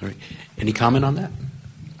 All right. Any comment on that?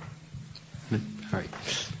 All right.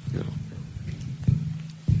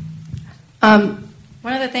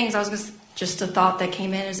 One of the things just a thought that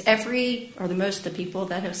came in is most of the people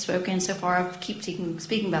that have spoken so far, keep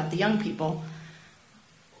speaking about the young people.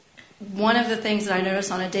 One of the things that I notice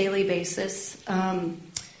on a daily basis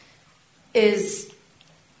is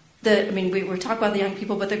we were talking about the young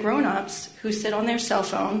people, but the grown-ups who sit on their cell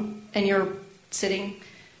phone and you're sitting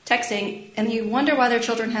texting, and you wonder why their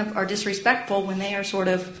children are disrespectful when they are sort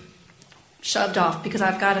of shoved off because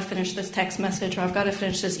I've got to finish this text message or I've got to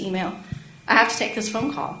finish this email. I have to take this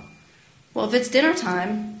phone call. Well, if it's dinner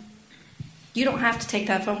time, you don't have to take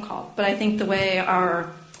that phone call. But I think the way our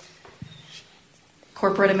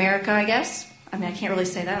corporate America, I guess, I can't really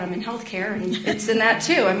say that. I'm in healthcare, and it's in that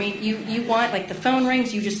too. You want, like, the phone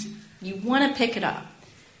rings, you want to pick it up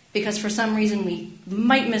because for some reason we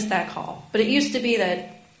might miss that call. But it used to be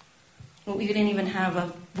that we didn't even have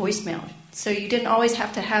a voicemail, so you didn't always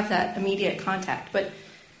have to have that immediate contact. But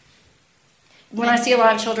when I see a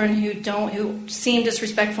lot of children who seem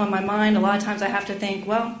disrespectful in my mind, a lot of times I have to think,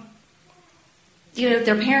 well,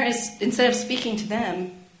 their parent is, instead of speaking to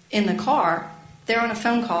them in the car, they're on a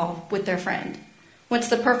phone call with their friend. What's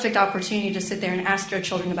the perfect opportunity to sit there and ask their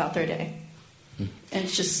children about their day? And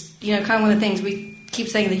it's just, kind of one of the things we keep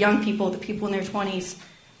saying, the young people, the people in their 20s,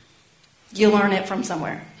 you learn it from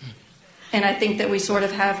somewhere. And I think that we sort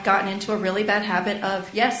of have gotten into a really bad habit of,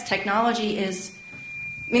 yes, technology is,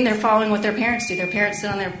 they're following what their parents do. Their parents sit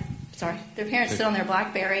on their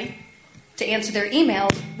BlackBerry to answer their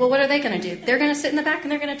emails. Well, what are they going to do? They're going to sit in the back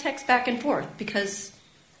and they're going to text back and forth because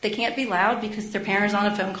they can't be loud because their parent's on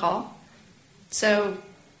a phone call. So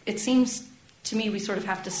it seems to me we sort of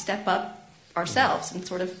have to step up ourselves and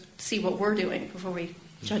sort of see what we're doing before we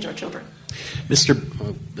judge our children.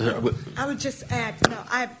 I would just add,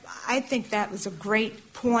 I think that was a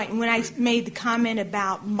great point. When I made the comment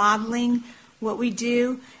about modeling what we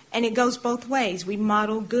do, and it goes both ways. We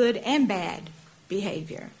model good and bad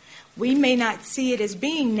behavior. We may not see it as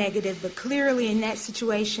being negative, but clearly in that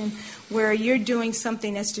situation where you're doing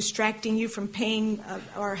something that's distracting you from paying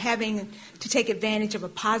or having to take advantage of a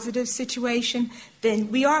positive situation, then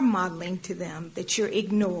we are modeling to them that you're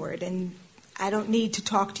ignored and I don't need to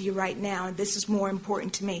talk to you right now, and this is more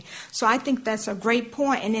important to me. So I think that's a great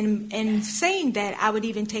point. And in saying that, I would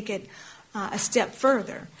even take it a step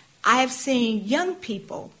further. I have seen young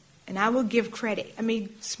people, and I will give credit. I mean,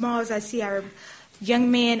 small as I see our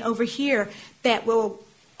young man over here, that will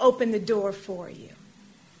open the door for you.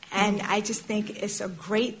 And I just think it's a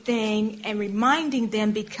great thing, and reminding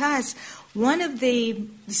them, because one of the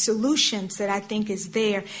solutions that I think is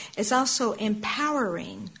there is also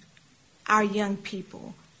empowering our young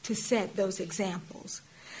people to set those examples.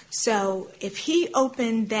 So if he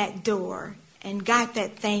opened that door and got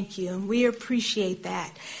that thank you, and we appreciate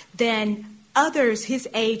that, then others his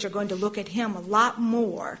age are going to look at him a lot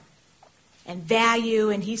more and value,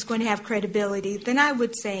 and he's going to have credibility than I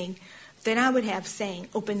would have saying,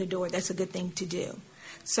 open the door, that's a good thing to do.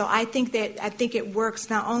 So I think it works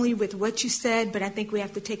not only with what you said, but I think we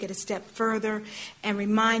have to take it a step further and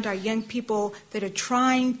remind our young people that are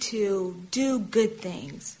trying to do good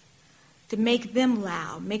things, to make them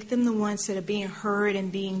loud, make them the ones that are being heard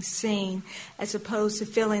and being seen, as opposed to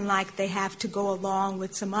feeling like they have to go along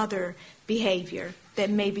with some other behavior that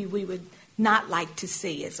maybe we would not like to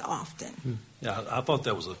see as often. Yeah, I thought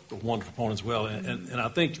that was a wonderful point as well. And I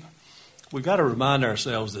think we've got to remind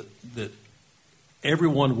ourselves that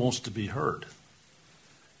everyone wants to be heard.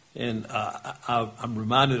 And I'm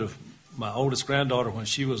reminded of my oldest granddaughter when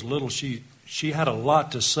she was little. She had a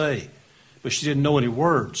lot to say, but she didn't know any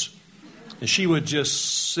words. And she would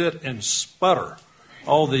just sit and sputter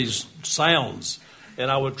all these sounds. And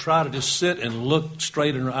I would try to just sit and look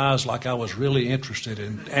straight in her eyes like I was really interested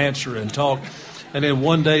and answer and talk. And then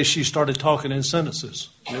one day she started talking in sentences.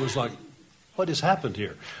 And it was like, what has happened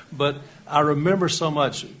here? But I remember so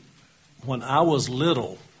much when I was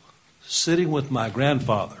little, sitting with my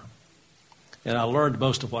grandfather, and I learned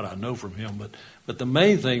most of what I know from him, but the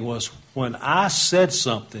main thing was when I said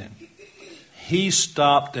something, he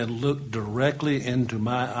stopped and looked directly into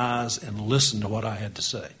my eyes and listened to what I had to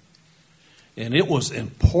say. And it was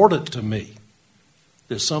important to me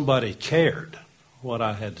that somebody cared what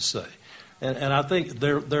I had to say. And I think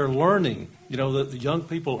they're learning, the young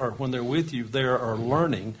people are, when they're with you, they are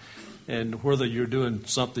learning. And whether you're doing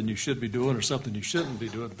something you should be doing or something you shouldn't be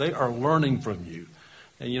doing, they are learning from you.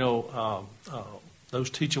 And, those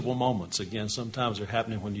teachable moments, again, sometimes they're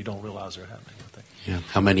happening when you don't realize they're happening, I think. Yeah.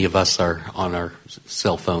 How many of us are on our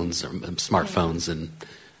cell phones or smartphones and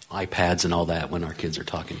iPads and all that when our kids are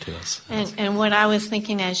talking to us? And what I was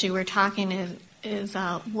thinking as you were talking is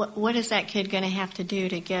what is that kid going to have to do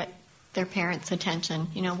to get their parents' attention?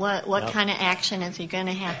 What kind of action is he going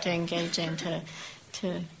to have to engage in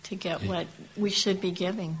to get what we should be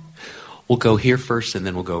giving? We'll go here first, and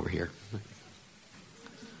then we'll go over here.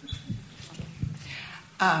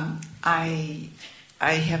 I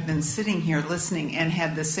have been sitting here listening and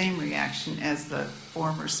had the same reaction as the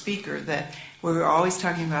former speaker, that we were always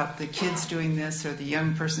talking about the kids doing this or the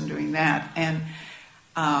young person doing that. And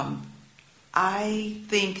I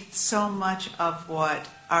think so much of what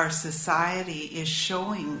our society is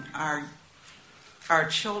showing our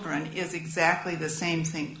children is exactly the same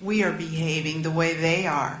thing. We are behaving the way they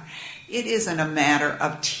are. It isn't a matter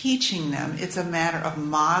of teaching them. It's a matter of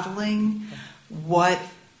modeling what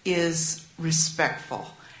is respectful,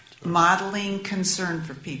 modeling concern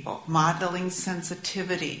for people, modeling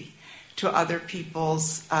sensitivity to other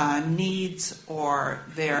people's needs or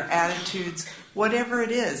their attitudes, whatever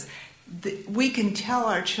it is. We can tell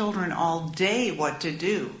our children all day what to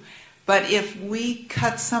do. But if we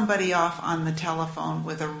cut somebody off on the telephone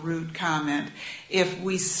with a rude comment, if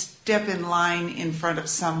we step in line in front of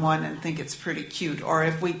someone and think it's pretty cute, or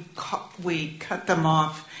if we cut them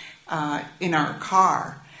off in our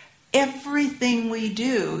car, everything we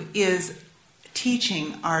do is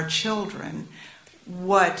teaching our children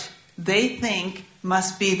what they think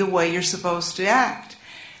must be the way you're supposed to act.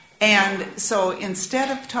 And so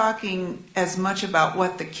instead of talking as much about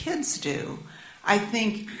what the kids do, I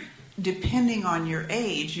think depending on your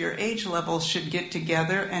age level should get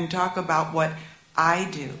together and talk about what I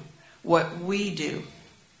do, what we do.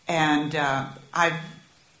 And I've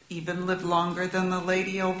even lived longer than the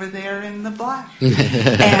lady over there in the black.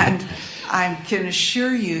 And I can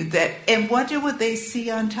assure you that, and what do they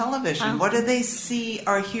see on television? What do they see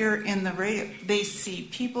or hear in the radio? They see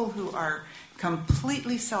people who are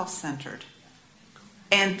completely self-centered.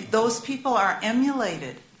 And those people are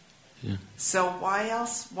emulated. Yeah. So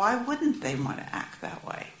why wouldn't they want to act that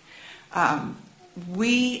way?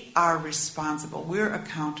 we are responsible. We're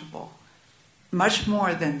accountable much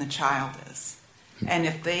more than the child is. And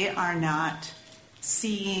if they are not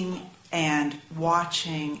seeing and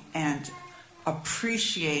watching and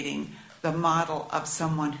appreciating the model of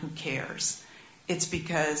someone who cares, it's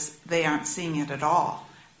because they aren't seeing it at all,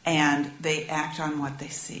 and they act on what they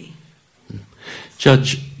see.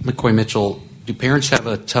 Judge McCoy-Mitchell, do parents have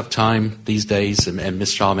a tough time these days? And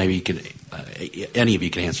Ms. Shaw, maybe you can, any of you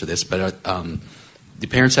can answer this, but do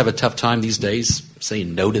parents have a tough time these days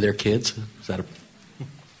saying no to their kids? Is that a...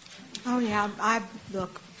 Oh, yeah. I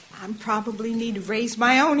probably need to raise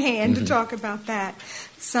my own hand to talk about that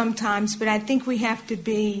sometimes, but I think we have to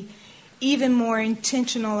be even more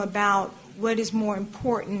intentional about what is more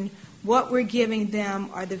important, what we're giving them,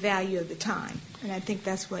 or the value of the time. And I think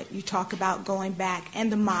that's what you talk about going back,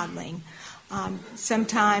 and the modeling.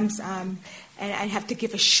 Sometimes, and I have to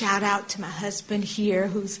give a shout out to my husband here,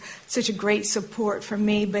 who's such a great support for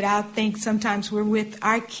me, but I think sometimes we're with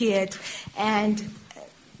our kids and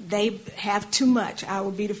they have too much. I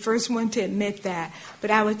will be the first one to admit that.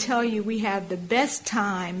 But I will tell you, we have the best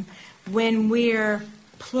time when we're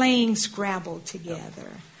playing Scrabble together,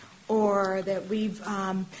 or that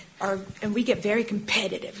and we get very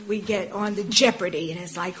competitive. We get on the Jeopardy, and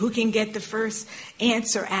it's like, who can get the first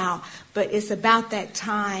answer out? But it's about that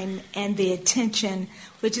time and the attention,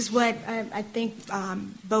 which is what I think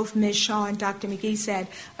both Ms. Shaw and Dr. McGee said,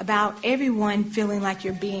 about everyone feeling like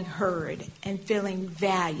you're being heard and feeling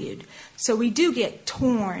valued. So we do get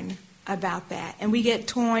torn about that. And we get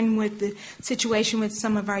torn with the situation with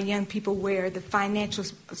some of our young people where the financial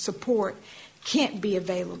support can't be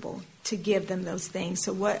available to give them those things.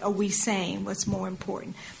 So what are we saying? What's more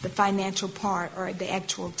important, the financial part or the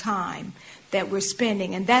actual time that we're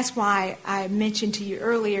spending? And that's why I mentioned to you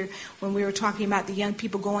earlier when we were talking about the young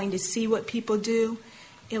people going to see what people do,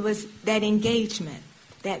 it was that engagement,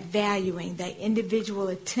 that valuing, that individual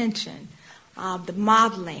attention, the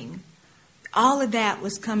modeling. All of that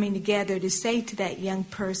was coming together to say to that young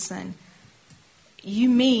person, you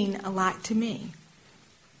mean a lot to me.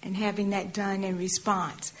 And having that done in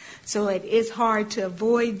response. So it is hard to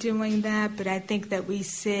avoid doing that, but I think that we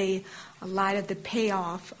see a lot of the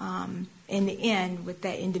payoff in the end with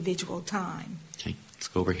that individual time. Okay, let's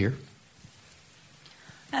go over here.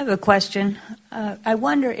 I have a question. I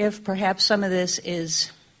wonder if perhaps some of this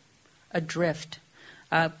is a drift.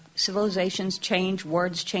 Civilizations change,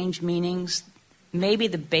 words change meanings. Maybe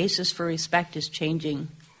the basis for respect is changing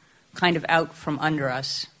kind of out from under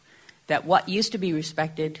us. That what used to be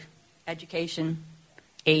respected, education,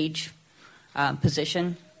 age,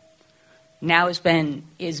 position, now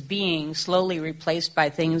is being slowly replaced by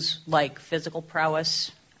things like physical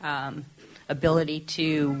prowess, ability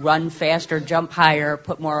to run faster, jump higher,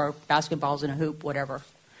 put more basketballs in a hoop, whatever.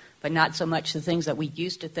 But not so much the things that we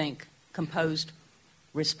used to think composed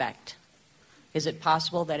respect. Is it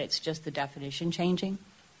possible that it's just the definition changing,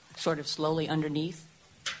 sort of slowly underneath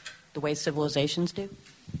the way civilizations do?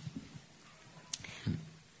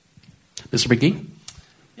 Mr. McGee?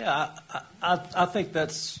 Yeah, I think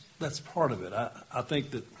that's part of it. I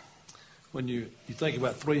think that when you think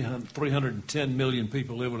about 310 million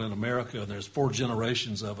people living in America, and there's 4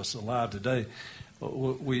 generations of us alive today,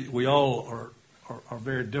 we all are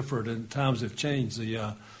very different, and times have changed.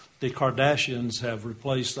 The Kardashians have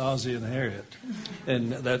replaced Ozzie and Harriet,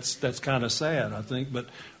 and that's kind of sad, I think. But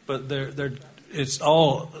it's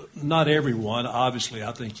all, not everyone, obviously,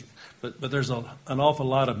 I think. But there's an awful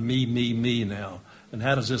lot of me now. And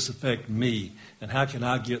how does this affect me? And how can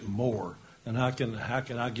I get more? And how can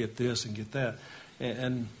I get this and get that?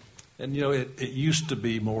 And you know, it used to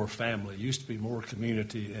be more family. It used to be more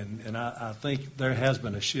community. And I think there has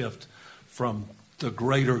been a shift from the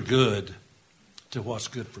greater good to what's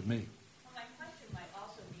good for me. Well, my question might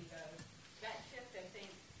also be, though, that shift, I think,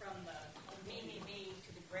 from the me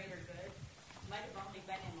to the greater good might have only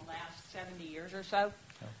been in the last 70 years or so.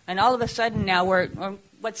 And all of a sudden now or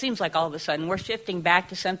what seems like all of a sudden, we're shifting back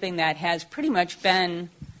to something that has pretty much been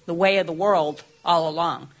the way of the world all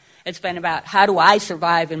along. It's been about how do I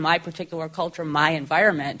survive in my particular culture, my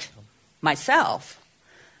environment, myself.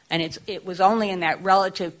 And it was only in that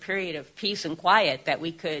relative period of peace and quiet that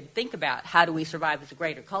we could think about how do we survive as a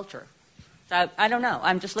greater culture. So I don't know.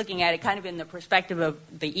 I'm just looking at it kind of in the perspective of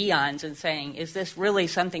the eons and saying, is this really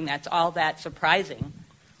something that's all that surprising?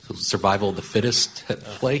 So survival of the fittest at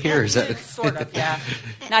play here? Is that sort of, yeah.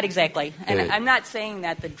 Not exactly. And I'm not saying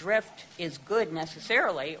that the drift is good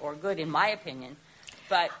necessarily, or good in my opinion,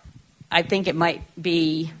 but I think it might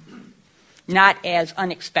be not as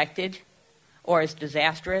unexpected or as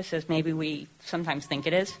disastrous as maybe we sometimes think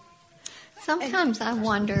it is. Sometimes I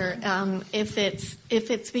wonder if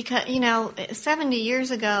it's because 70 years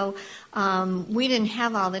ago we didn't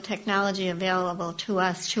have all the technology available to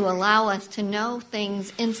us to allow us to know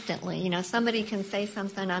things instantly. Somebody can say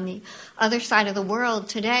something on the other side of the world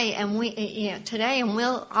today, and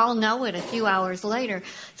we'll all know it a few hours later.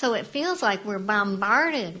 So it feels like we're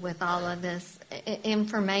bombarded with all of this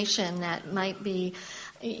information that might be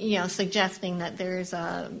suggesting that there's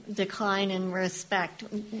a decline in respect.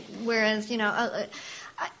 Whereas, in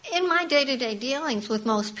my day-to-day dealings with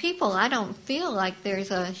most people, I don't feel like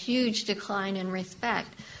there's a huge decline in respect.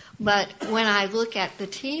 But when I look at the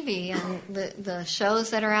TV and the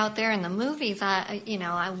shows that are out there and the movies, I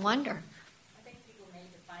wonder. I think people may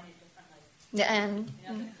define it differently. And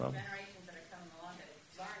generations that are coming along that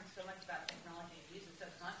have learned so much about technology and use it so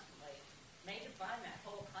constantly may define that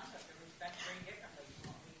whole concept of respect very differently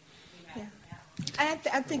from what we have now.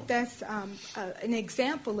 I think that's an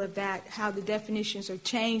example of that, how the definitions are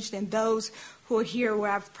changed, and those who are here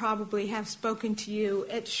where I've probably have spoken to you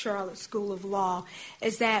at Charlotte School of Law,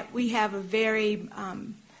 is that we have a very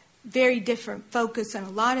different focus in a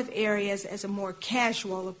lot of areas as a more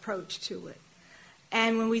casual approach to it.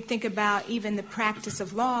 And when we think about even the practice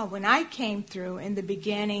of law, when I came through in the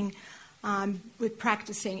beginning with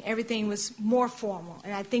practicing, everything was more formal.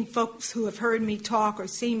 And I think folks who have heard me talk or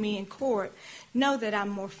seen me in court know that I'm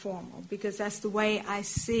more formal because that's the way I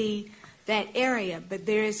see that area. But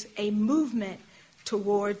there's a movement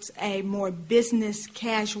towards a more business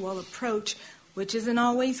casual approach, which isn't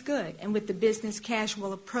always good. And with the business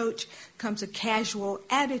casual approach comes a casual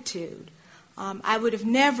attitude. I would have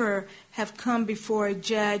never have come before a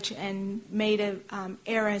judge and made an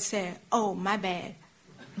error and said, "Oh, my bad."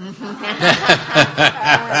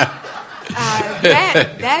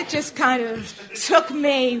 That just kind of took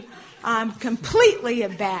me completely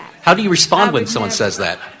aback. How do you respond when someone says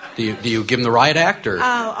that? Do you give them the riot act, or?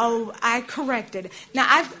 I corrected. Now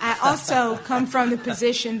I also come from the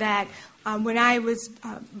position that when I was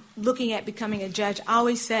looking at becoming a judge, I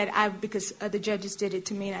always said, because the judges did it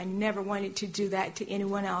to me, and I never wanted to do that to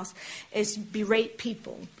anyone else, is berate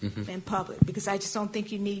people in public, because I just don't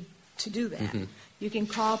think you need to do that. Mm-hmm. You can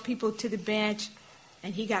call people to the bench,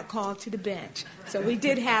 and he got called to the bench. So we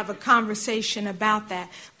did have a conversation about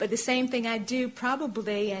that. But the same thing I do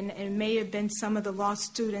probably, and it may have been some of the law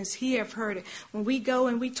students here have heard it, when we go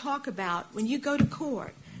and we talk about, when you go to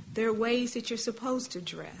court, there are ways that you're supposed to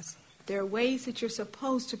dress. There are ways that you're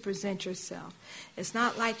supposed to present yourself. It's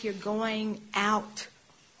not like you're going out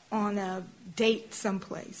on a date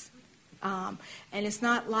someplace. And it's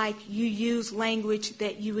not like you use language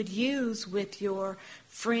that you would use with your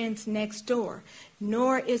friends next door.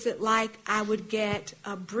 Nor is it like I would get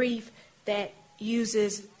a brief that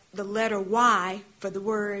uses the letter Y for the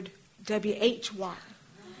word WHY.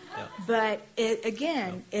 Yeah. But it,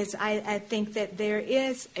 again, is I think that there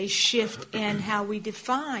is a shift in how we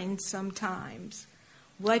define sometimes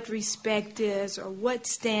what respect is or what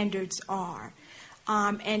standards are.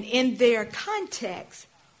 And in their context,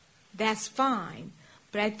 that's fine.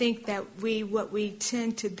 But I think that what we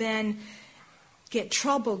tend to then get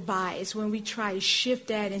troubled by is when we try to shift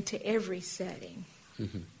that into every setting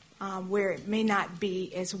where it may not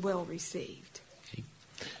be as well received.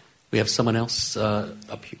 We have someone else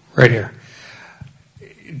up here. Right here.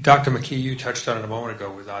 Dr. McKee, you touched on it a moment ago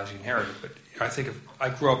with Ozzie Inherited, but I think if I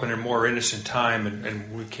grew up in a more innocent time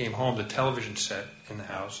and we came home, the television set in the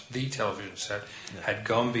house, the television set, had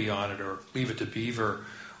Gumby on it or Leave It to Beaver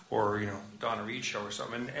or, Donna Reed show or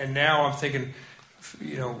something. And now I'm thinking,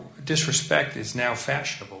 disrespect is now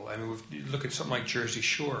fashionable. I mean, you look at something like Jersey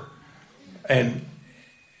Shore and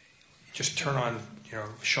just turn on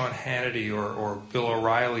Sean Hannity or Bill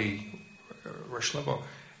O'Reilly, Rush Limbaugh.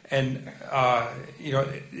 And,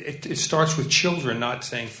 it starts with children not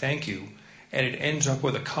saying thank you, and it ends up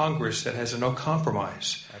with a Congress that has a no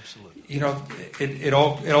compromise. Absolutely. It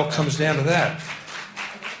all comes down to that.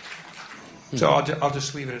 So I'll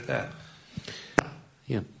just leave it at that.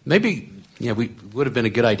 Yeah. Maybe, we would have been a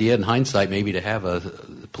good idea in hindsight maybe to have a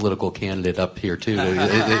political candidate up here too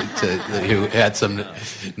who had some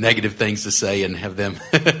negative things to say and have them.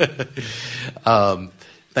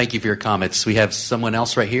 Thank you for your comments. We have someone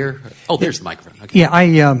else right here. Oh, there's the microphone. Okay.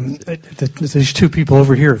 Yeah, there's two people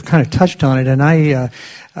over here have kind of touched on it, and I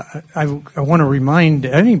want to remind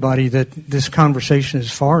anybody that this conversation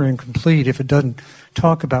is far incomplete if it doesn't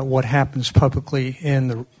talk about what happens publicly in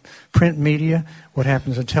the print media, what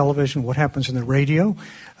happens in television, what happens in the radio,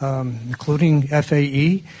 including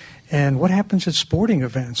FAE, and what happens at sporting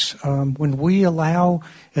events. When we allow,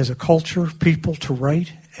 as a culture, people to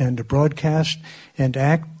write and to broadcast and to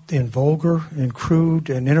act in vulgar and crude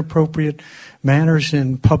and inappropriate manners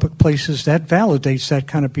in public places, that validates that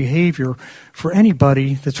kind of behavior for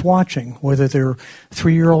anybody that's watching, whether they're a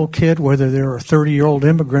 3-year-old kid, whether they're a 30-year-old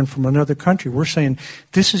immigrant from another country. We're saying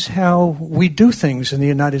this is how we do things in the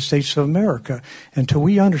United States of America. And till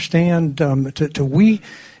we understand, till we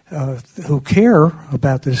who care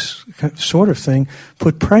about this sort of thing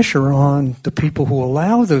put pressure on the people who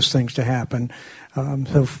allow those things to happen,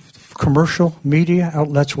 so commercial media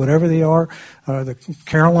outlets, whatever they are, the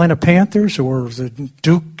Carolina Panthers or the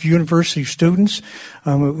Duke University students,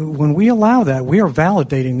 when we allow that, we are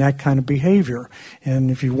validating that kind of behavior. And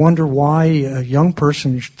if you wonder why a young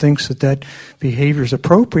person thinks that behavior is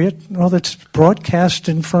appropriate, well, that's broadcast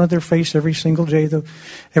in front of their face every single day of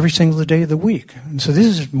the week. And so this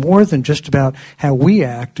is more than just about how we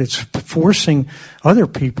act. It's forcing other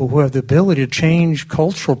people who have the ability to change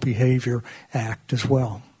cultural behavior act as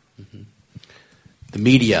well. The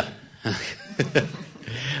media.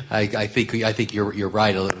 I think you're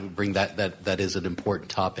right. I'll bring that is an important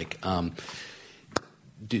topic.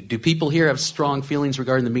 Do people here have strong feelings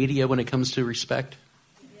regarding the media when it comes to respect?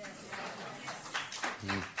 Yes.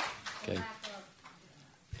 Okay.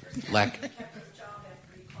 Lack.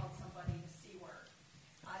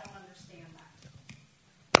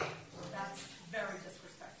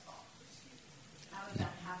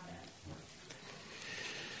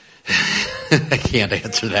 I can't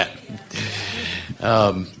answer that.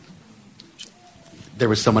 There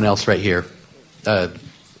was someone else right here.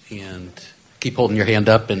 And keep holding your hand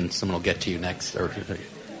up and someone will get to you next.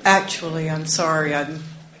 Actually, I'm sorry. I'm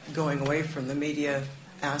going away from the media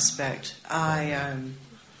aspect. I am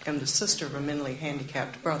the sister of a mentally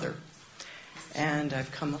handicapped brother. And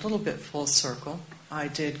I've come a little bit full circle. I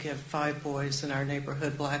did give 5 boys in our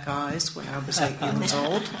neighborhood black eyes when I was 8 years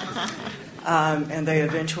old. And they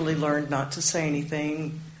eventually learned not to say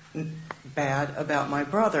anything bad about my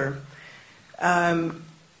brother. I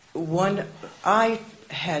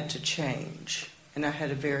had to change, and I had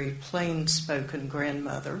a very plain-spoken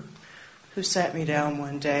grandmother who sat me down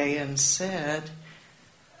one day and said,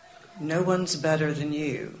 "No one's better than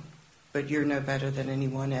you, but you're no better than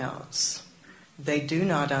anyone else. They do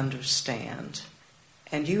not understand,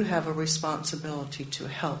 and you have a responsibility to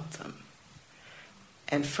help them.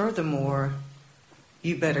 And furthermore,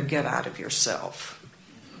 you better get out of yourself."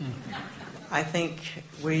 I think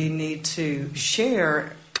we need to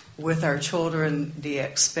share with our children the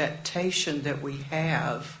expectation that we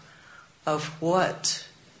have of what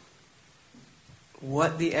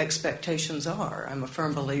the expectations are. I'm a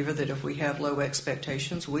firm believer that if we have low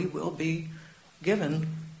expectations, we will get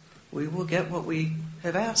what we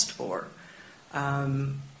have asked for.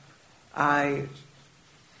 I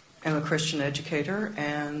am a Christian educator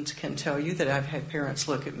and can tell you that I've had parents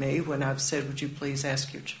look at me when I've said, "Would you please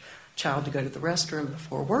ask your child to go to the restroom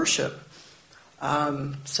before worship?"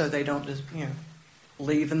 So they don't just,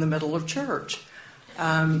 leave in the middle of church.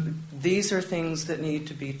 These are things that need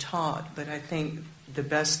to be taught, but I think the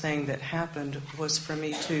best thing that happened was for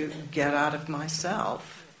me to get out of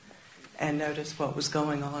myself and notice what was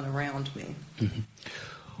going on around me. Mm-hmm.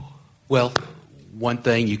 Well, one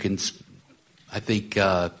thing you can, I think,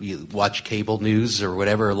 you watch cable news or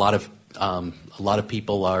whatever. A lot of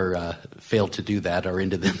people are fail to do that, are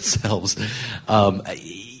into themselves.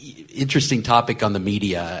 Interesting topic on the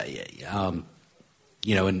media, and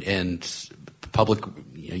public.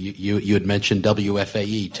 You had mentioned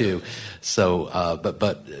WFAE too, so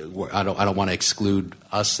but I don't want to exclude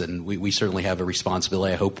us, and we certainly have a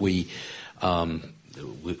responsibility. I hope we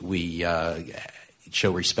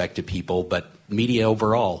show respect to people, but media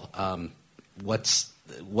overall,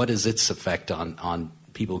 what is its effect on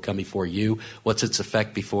people who come before you? What's its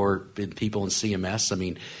effect before people in CMS? I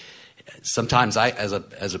mean, sometimes as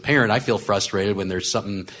a parent, I feel frustrated when there's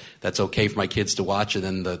something that's okay for my kids to watch, and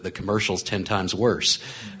then the commercial's 10 times worse.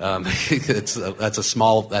 That's a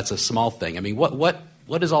small thing. I mean, what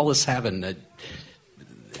does all this have in?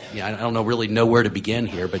 I don't really know where to begin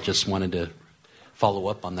here, but just wanted to follow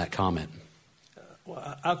up on that comment.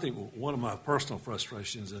 Well, I think one of my personal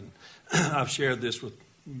frustrations, and I've shared this with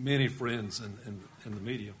many friends in the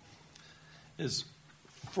media, is,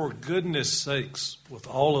 for goodness sakes, with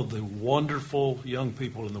all of the wonderful young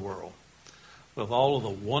people in the world, with all of the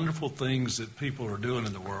wonderful things that people are doing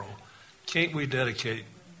in the world, can't we dedicate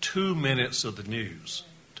 2 minutes of the news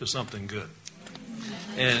to something good?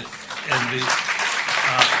 And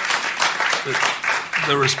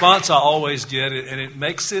the response I always get, and it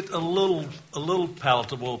makes it a little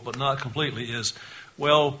palatable, but not completely, is,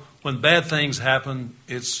 well, when bad things happen,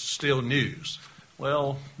 it's still news.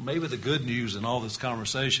 Well, maybe the good news in all this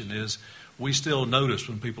conversation is we still notice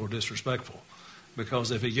when people are disrespectful.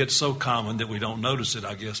 Because if it gets so common that we don't notice it,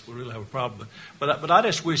 I guess we really have a problem. But I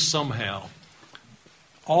just wish somehow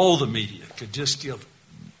all the media could just give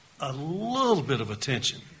a little bit of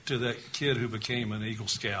attention to that kid who became an Eagle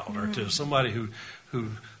Scout, or to somebody who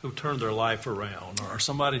turned their life around, or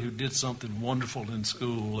somebody who did something wonderful in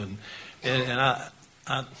school, and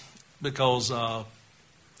I because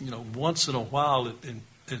once in a while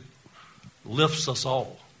it lifts us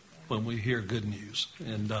all when we hear good news,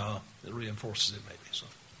 and it reinforces it maybe. So.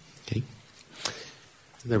 Okay.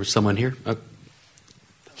 There was someone here.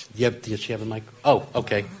 Does she have a mic? Oh,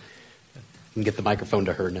 okay. We can get the microphone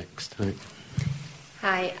to her next. All right.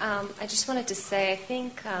 Hi. I just wanted to say, I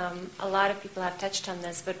think a lot of people have touched on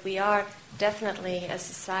this, but we are definitely a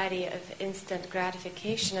society of instant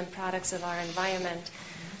gratification and products of our environment.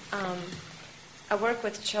 I work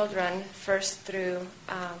with children first through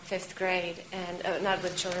fifth grade, and not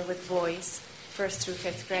with children, with boys, first through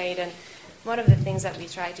fifth grade. And one of the things that we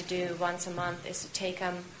try to do once a month is to take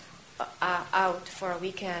them out for a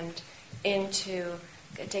weekend,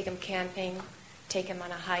 take them camping, take them on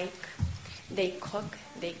a hike. They cook,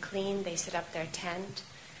 they clean, they set up their tent.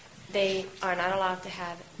 They are not allowed to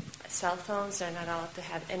have cell phones. They're not allowed to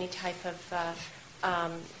have any type of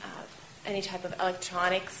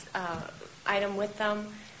electronics item with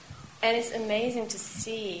them. And it's amazing to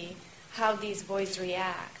see how these boys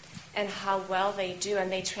react and how well they do,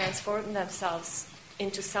 and they transform themselves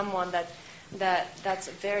into someone that's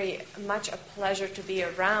very much a pleasure to be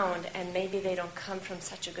around, and maybe they don't come from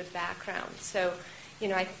such a good background. So,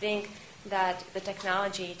 I think that the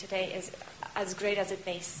technology today is as great as it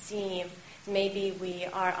may seem. Maybe we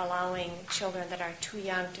are allowing children that are too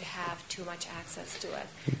young to have too much access to it.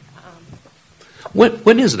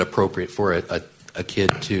 When is it appropriate for a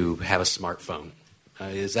kid to have a smartphone?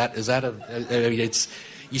 Is that it's.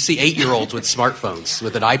 You see 8-year-olds with smartphones,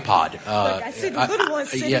 with an iPod. Look, I see the little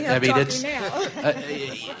ones sitting up talking now.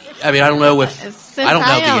 I don't know if... Since I don't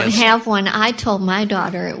have one, I told my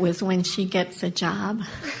daughter it was when she gets a job.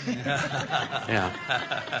 Yeah.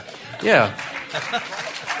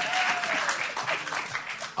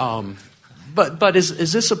 But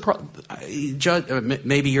is this a Judge?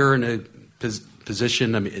 Maybe you're in a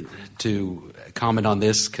position to comment on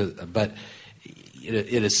this, but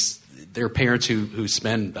it is. There are parents who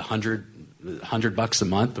spend $100 a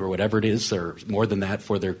month or whatever it is, or more than that,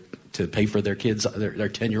 to pay for their kids, their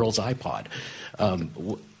 10-year-old's iPod.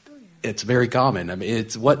 It's very common.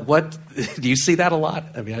 It's what do you see that a lot?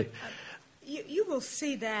 You will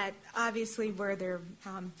see that obviously where there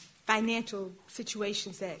are financial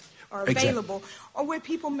situations that are available, exactly. Or where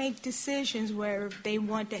people make decisions where they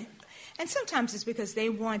want to. And sometimes it's because they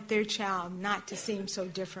want their child not to seem so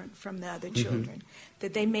different from the other children,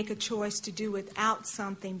 that they make a choice to do without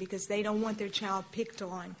something because they don't want their child picked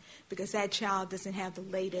on because that child doesn't have the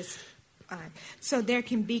latest. So there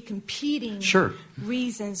can be competing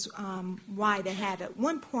reasons why they have it.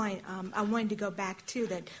 One point I wanted to go back to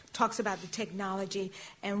that talks about the technology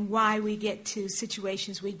and why we get to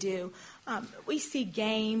situations we do. We see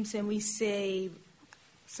games and we see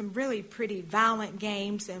some really pretty violent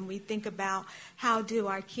games, and we think about how do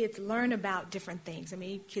our kids learn about different things.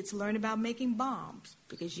 Kids learn about making bombs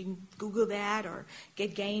because you can Google that or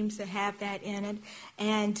get games that have that in it.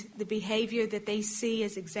 And the behavior that they see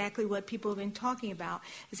is exactly what people have been talking about,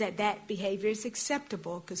 is that behavior is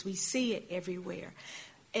acceptable because we see it everywhere.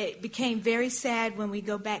 It became very sad when we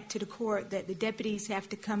go back to the court that the deputies have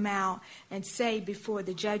to come out and say before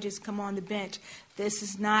the judges come on the bench, this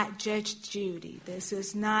is not Judge Judy, this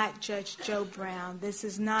is not Judge Joe Brown, this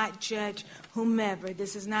is not Judge whomever,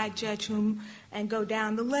 this is not Judge whom, and go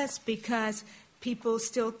down the list because people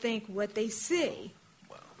still think what they see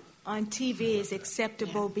on TV is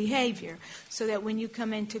acceptable behavior, so that when you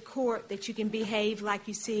come into court that you can behave like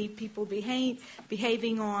you see people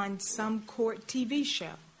behaving on some court TV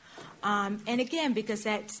show. And again, because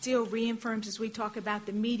that still reaffirms, as we talk about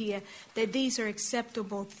the media, that these are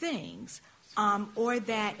acceptable things, or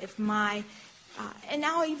that if and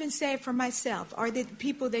I'll even say it for myself, are the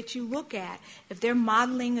people that you look at, if they're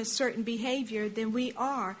modeling a certain behavior, then we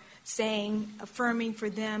are affirming for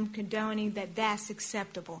them, condoning that that's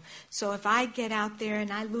acceptable. So if I get out there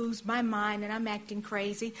and I lose my mind and I'm acting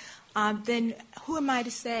crazy, then who am I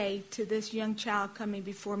to say to this young child coming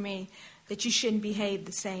before me that you shouldn't behave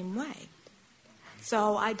the same way?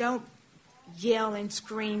 So I don't yell and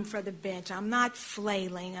scream for the bench. I'm not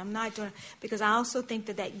flailing. I'm not doing, because I also think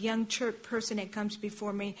that young person that comes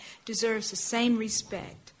before me deserves the same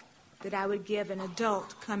respect that I would give an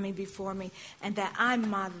adult coming before me, and that I'm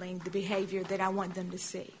modeling the behavior that I want them to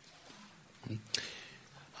see.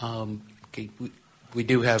 Okay, we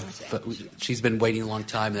do have, she's been waiting a long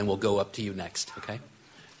time, then we'll go up to you next, okay?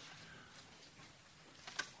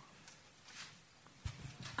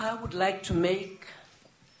 I would like to make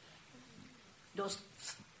those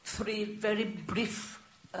three very brief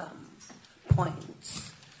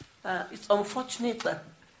points. It's unfortunate that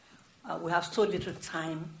we have so little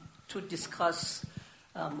time to discuss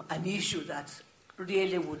an issue that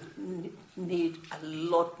really would need a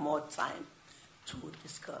lot more time to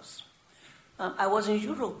discuss. I was in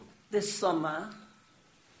Europe this summer,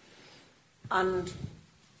 and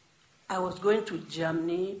I was going to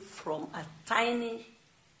Germany from a tiny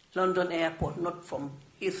London airport, not from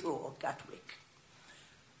Heathrow or Gatwick.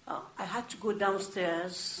 I had to go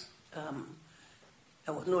downstairs.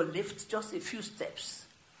 There was no lift, just a few steps.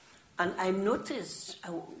 And I noticed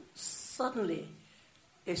suddenly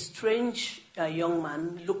a strange young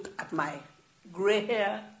man looked at my gray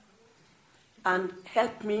hair and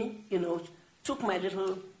helped me, took my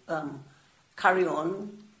little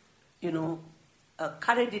carry-on,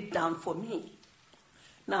 carried it down for me.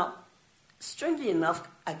 Now, strangely enough,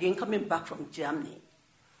 again coming back from Germany,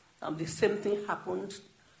 the same thing happened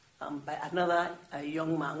by another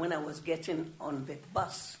young man when I was getting on the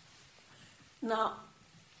bus. Now,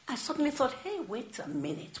 I suddenly thought, hey, wait a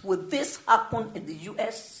minute, would this happen in the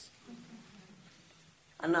U.S.?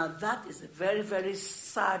 And now that is a very, very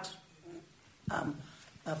sad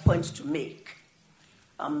point to make,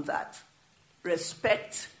 that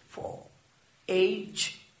respect for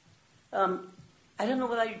age, I don't know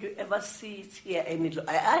whether you ever see it here.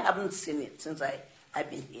 I haven't seen it since I've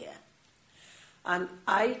been here. And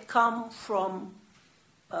I come from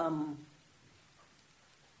a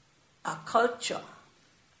culture,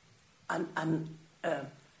 an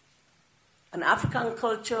African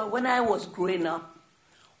culture, when I was growing up,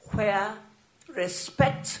 where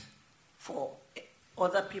respect for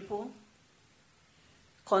other people,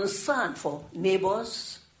 concern for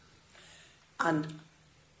neighbors, and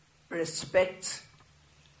respect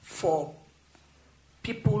for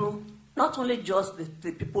people, not only just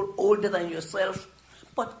the people older than yourself,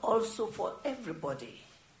 but also for everybody.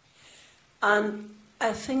 And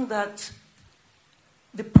I think that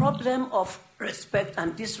the problem of respect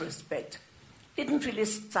and disrespect didn't really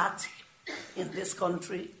start in this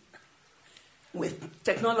country with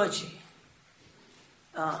technology,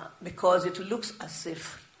 because it looks as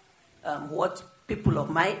if what people of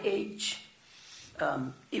my age,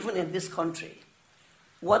 even in this country,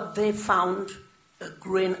 what they found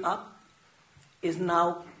growing up is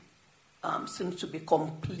now seems to be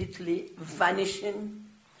completely vanishing.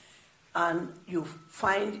 And you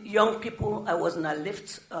find young people. I was in a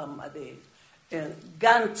lift at the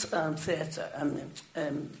Gant Theatre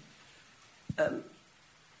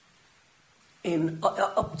in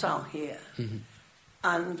Uptown here. Mm-hmm.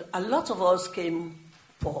 And a lot of us came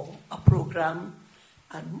for a program,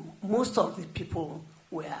 and most of the people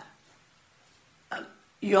were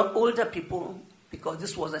older people, because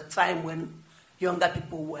this was a time when younger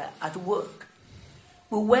people were at work.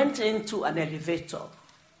 We went into an elevator,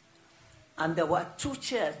 and there were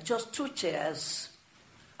just two chairs,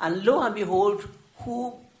 and lo and behold,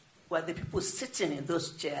 who were the people sitting in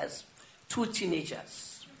those chairs? 2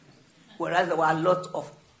 teenagers, whereas there were a lot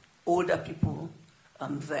of older people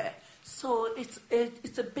there. So it's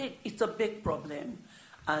a big problem,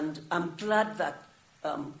 and I'm glad that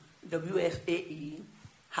WFAE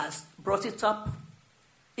has brought it up.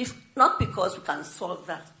 If not because we can solve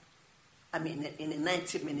that, in a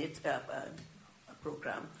 90-minute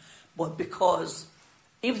program, but because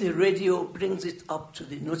if the radio brings it up to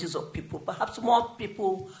the notice of people, perhaps more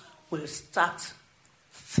people will start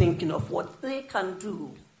thinking of what they can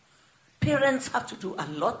do. Parents have to do a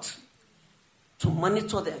lot to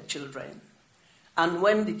monitor their children. And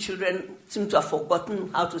when the children seem to have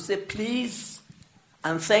forgotten how to say please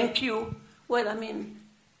and thank you,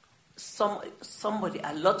 somebody,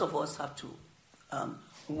 a lot of us have to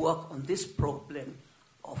work on this problem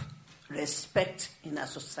of respect in our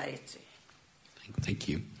society. Thank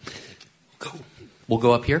you. We'll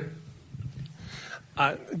go up here.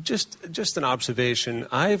 Just an observation.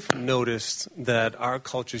 I've noticed that our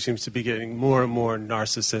culture seems to be getting more and more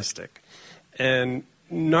narcissistic. And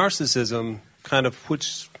narcissism kind of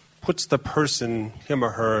puts the person, him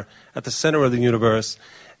or her, at the center of the universe,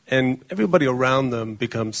 and everybody around them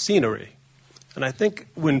becomes scenery. And I think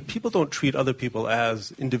when people don't treat other people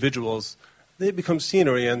as individuals, they become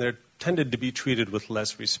scenery, and they're tended to be treated with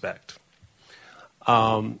less respect.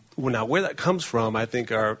 Now, where that comes from, I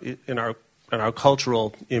think, are in our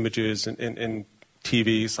cultural images and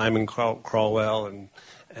TV, Simon Cowell and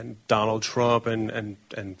Donald Trump and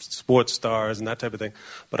sports stars and that type of thing.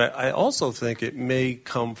 But I also think it may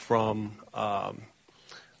come from our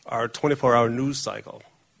 24-hour news cycle,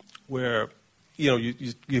 where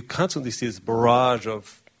you constantly see this barrage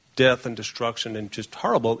of death and destruction and just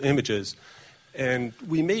horrible images, and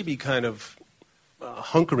we may be kind of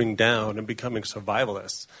hunkering down and becoming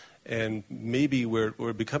survivalists, and maybe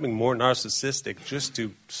we're becoming more narcissistic just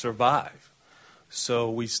to survive. So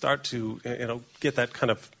we start to get that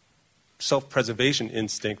kind of self-preservation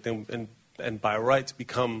instinct, and by rights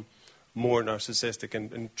become more narcissistic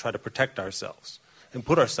and try to protect ourselves and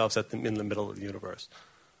put ourselves in the middle of the universe.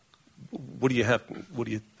 What do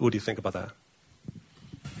you think about that,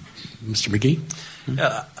 Mr. McGee?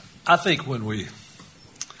 Yeah, I think when we're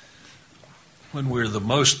the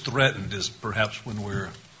most threatened is perhaps when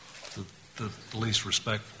we're the least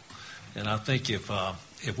respectful. And I think if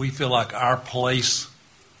we feel like our place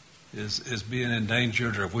is being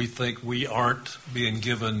endangered, or if we think we aren't being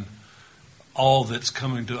given all that's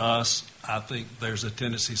coming to us, I think there's a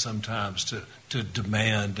tendency sometimes to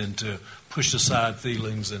demand and to push aside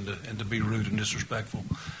feelings and to be rude and disrespectful.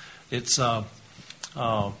 It's I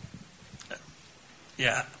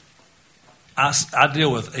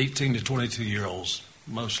deal with 18 to 22-year-olds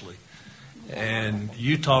mostly, and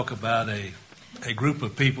you talk about a group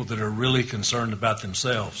of people that are really concerned about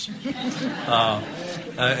themselves.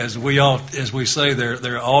 As we say,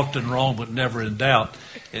 they're often wrong but never in doubt,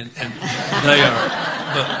 and they are.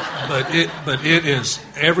 But it is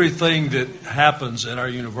everything that happens at our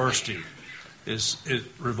university it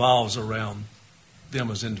revolves around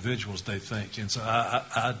them as individuals, they think, and so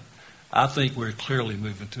I think we're clearly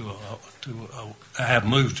moving have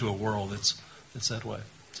moved to a world that's that way.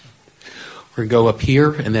 So. We're going to go up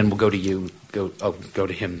here, and then we'll go to you. Go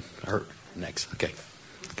to him, her next. Okay,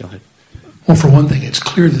 go ahead. Well, for one thing, it's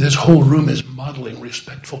clear that this whole room is modeling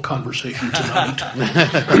respectful conversation tonight.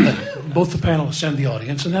 Both the panelists and the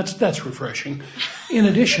audience, and that's refreshing. In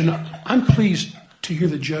addition, I'm pleased to hear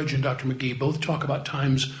the judge and Dr. McGee both talk about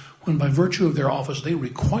times when, by virtue of their office, they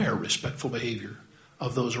require respectful behavior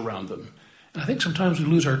of those around them. And I think sometimes we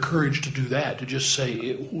lose our courage to do that, to just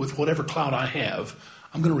say, with whatever clout I have,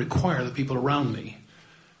 I'm going to require the people around me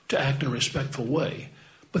to act in a respectful way.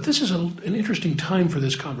 But this is an interesting time for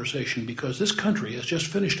this conversation, because this country has just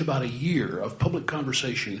finished about a year of public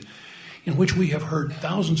conversation in which we have heard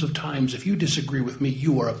thousands of times, if you disagree with me,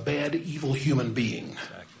 you are a bad, evil human being.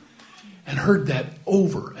 And heard that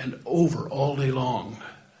over and over all day long.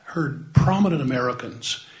 Heard prominent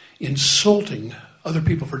Americans insulting other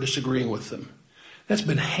people for disagreeing with them. That's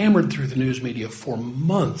been hammered through the news media for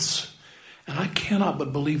months. And I cannot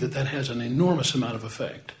but believe that has an enormous amount of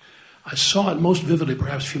effect. I saw it most vividly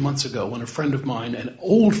perhaps a few months ago when a friend of mine, an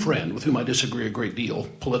old friend with whom I disagree a great deal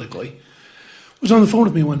politically, was on the phone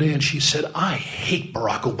with me one day, and she said, "I hate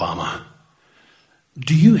Barack Obama.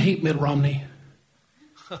 Do you hate Mitt Romney?"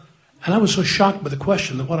 And I was so shocked by the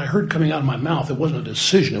question that what I heard coming out of my mouth, it wasn't a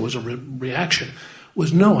decision, it was a reaction,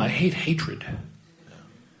 was, "No, I hate hatred."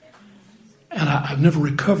 And I've never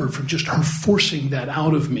recovered from just her forcing that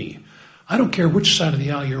out of me. I don't care which side of the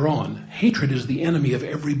aisle you're on. Hatred is the enemy of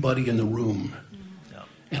everybody in the room.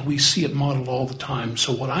 And we see it modeled all the time.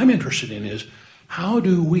 So what I'm interested in is,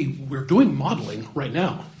 we're doing modeling right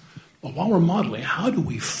now. But while we're modeling, how do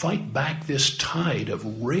we fight back this tide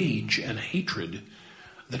of rage and hatred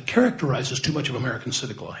that characterizes too much of American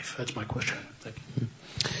civic life? That's my question. Thank you.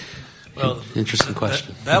 Well, interesting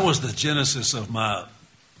question. That was the genesis of my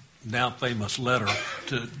now famous letter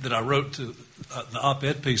that I wrote to the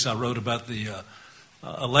op-ed piece I wrote about the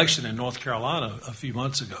election in North Carolina a few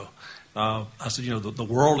months ago. I said, the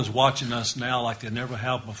world is watching us now like they never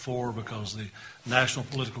have before, because the National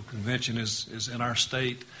Political Convention is in our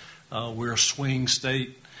state. We're a swing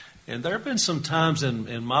state. And there have been some times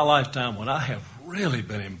in my lifetime when I have really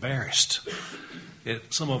been embarrassed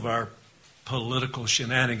at some of our political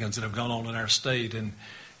shenanigans that have gone on in our state. And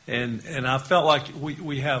I felt like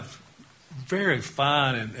we have very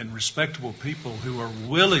fine and respectable people who are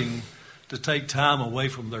willing to take time away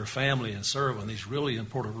from their family and serve in these really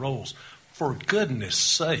important roles. For goodness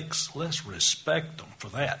sakes, let's respect them for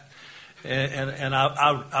that. And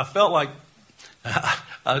I felt like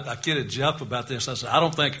I kidded Jeff about this. I said, I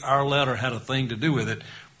don't think our letter had a thing to do with it,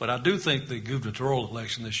 but I do think the gubernatorial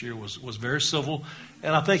election this year was very civil,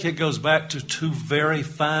 and I think it goes back to two very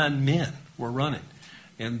fine men were running.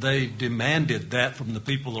 And they demanded that from the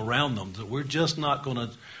people around them, that we're just not going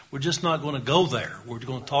to go there. We're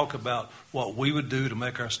going to talk about what we would do to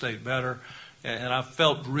make our state better. And I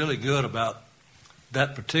felt really good about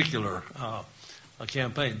that particular a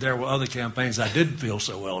campaign. There were other campaigns I didn't feel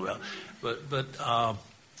so well about, but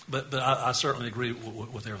I certainly agree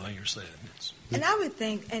with everything you're saying. Yes. And I would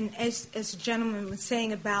think, and as the gentleman was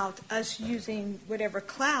saying about us using whatever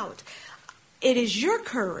clout, it is your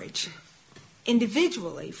courage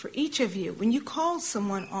individually for each of you when you call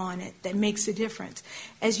someone on it that makes a difference.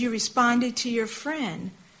 As you responded to your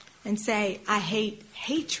friend and say, I hate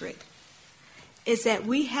hatred, is that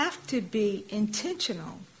we have to be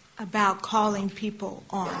intentional about calling people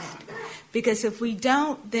on it. Because if we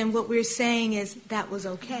don't, then what we're saying is that was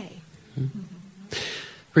okay.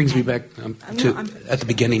 Brings me back at the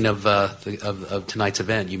beginning of tonight's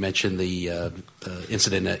event. You mentioned the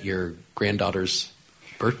incident at your granddaughter's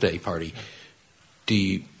birthday party. Do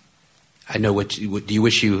you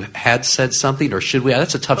wish you had said something, or should we?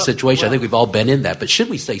 That's a tough situation. I think we've all been in that. But should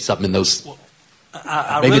we say something in those?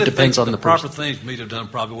 I maybe really it depends think on the the proper person. thing for me to have done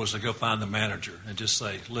probably was to go find the manager and just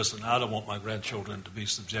say, listen, I don't want my grandchildren to be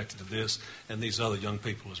subjected to this and these other young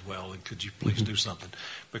people as well, and could you please do something?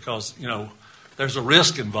 Because, there's a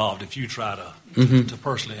risk involved if you try to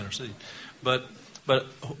personally intercede. But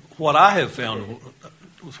what I have found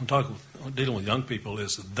from dealing with young people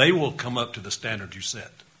is that they will come up to the standard you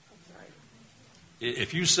set.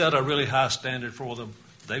 If you set a really high standard for them,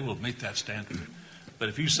 they will meet that standard. But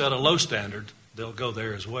if you set a low standard, they'll go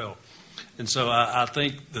there as well. And so I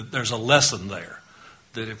think that there's a lesson there,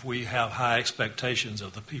 that if we have high expectations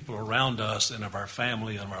of the people around us and of our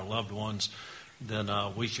family and of our loved ones, then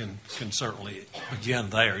we can certainly begin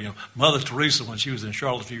there. Mother Teresa, when she was in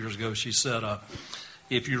Charlotte a few years ago, she said,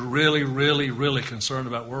 if you're really, really, really concerned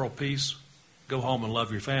about world peace, go home and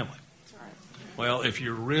love your family. Well, if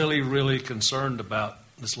you're really, really concerned about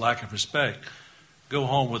this lack of respect, go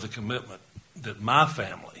home with a commitment that my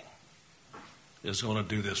family is going to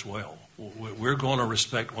do this well. We're going to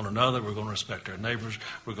respect one another. We're going to respect our neighbors.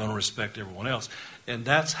 We're going to respect everyone else. And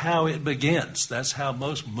that's how it begins. That's how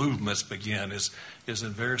most movements begin, is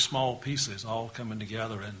in very small pieces, all coming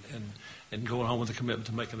together and going home with a commitment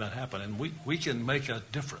to making that happen. And we can make a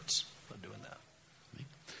difference by doing that.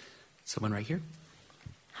 Someone right here.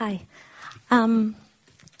 Hi.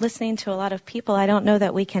 Listening to a lot of people, I don't know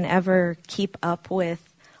that we can ever keep up with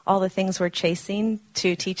all the things we're chasing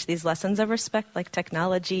to teach these lessons of respect, like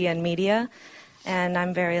technology and media. And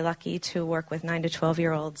I'm very lucky to work with 9 to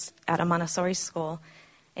 12-year-olds at a Montessori school.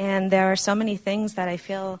 And there are so many things that I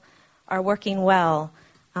feel are working well,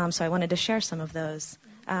 so I wanted to share some of those.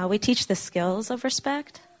 We teach the skills of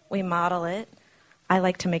respect. We model it. I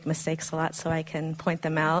like to make mistakes a lot so I can point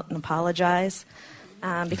them out and apologize,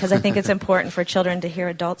 because I think it's important for children to hear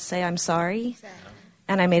adults say, I'm sorry,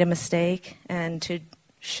 and I made a mistake, and to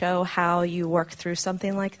show how you work through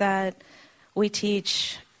something like that. We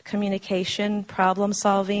teach communication, problem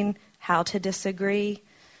solving, how to disagree.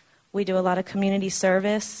 We do a lot of community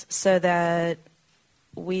service so that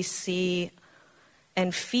we see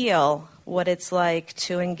and feel what it's like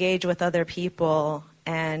to engage with other people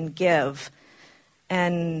and give,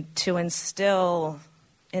 and to instill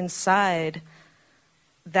inside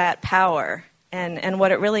that power. And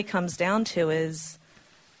what it really comes down to is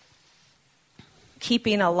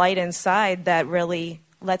keeping a light inside that really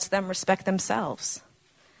lets them respect themselves.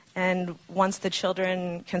 And once the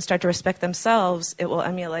children can start to respect themselves, it will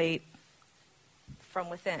emulate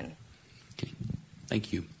from within. Okay.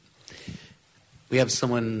 Thank you. We have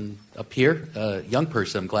someone up here, a young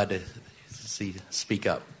person I'm glad to see speak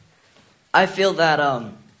up. I feel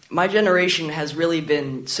that my generation has really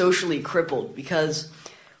been socially crippled because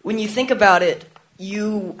when you think about it,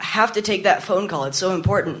 you have to take that phone call. It's so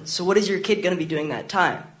important. So what is your kid going to be doing that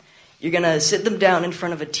time? You're going to sit them down in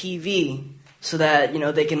front of a TV so that,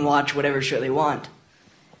 they can watch whatever show they want.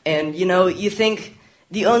 And, you think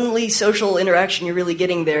the only social interaction you're really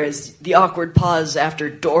getting there is the awkward pause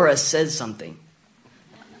after Dora says something.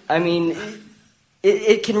 I mean,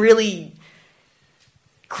 it can really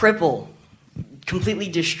cripple, completely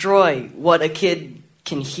destroy what a kid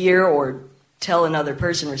can hear or tell another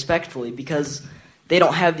person respectfully because they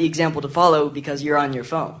don't have the example to follow because you're on your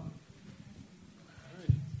phone.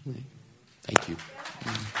 Thank you.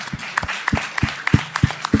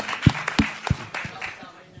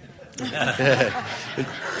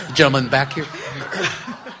 Gentleman back here.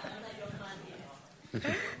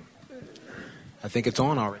 I think it's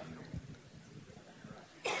on already.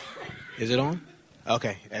 Is it on?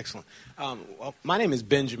 Okay, excellent. Well, my name is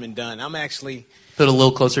Benjamin Dunn. I'm actually... Put a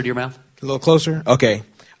little closer to your mouth. A little closer? Okay.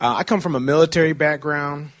 I come from a military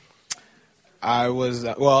background. I was,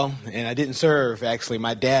 and I didn't serve, actually.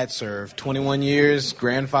 My dad served 21 years,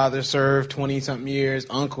 grandfather served 20-something years,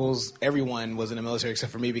 uncles, everyone was in the military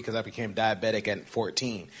except for me because I became diabetic at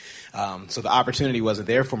 14. So the opportunity wasn't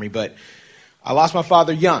there for me. But I lost my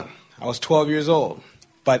father young. I was 12 years old.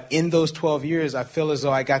 But in those 12 years, I feel as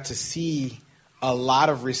though I got to see a lot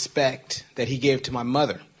of respect that he gave to my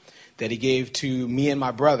mother, that he gave to me and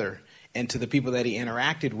my brother, and to the people that he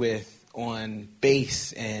interacted with on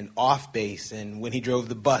base and off base, and when he drove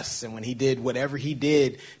the bus, and when he did whatever he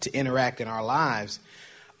did to interact in our lives.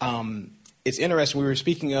 It's interesting, we were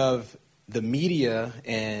speaking of the media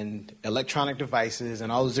and electronic devices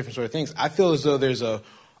and all those different sort of things. I feel as though there's a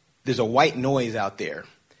white noise out there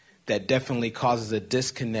that definitely causes a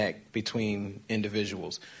disconnect between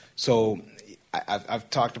individuals. So I've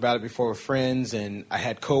talked about it before with friends, and I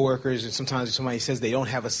had coworkers, and sometimes somebody says they don't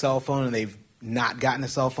have a cell phone and they've not gotten a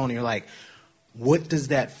cell phone, and you're like, what does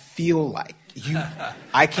that feel like?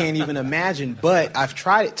 I can't even imagine, but I've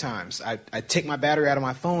tried it times. I take my battery out of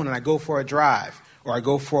my phone and I go for a drive or I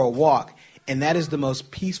go for a walk, and that is the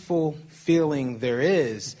most peaceful feeling there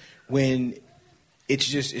is when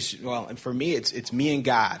and for me, it's me and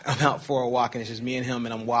God. I'm out for a walk, and it's just me and Him,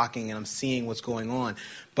 and I'm walking, and I'm seeing what's going on.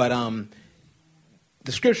 But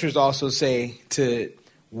the scriptures also say to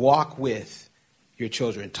walk with your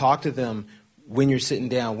children. Talk to them when you're sitting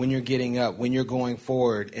down, when you're getting up, when you're going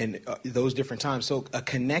forward, and those different times. So a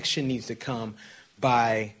connection needs to come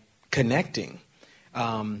by connecting.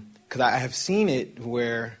 Because I have seen it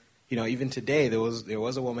where, even today there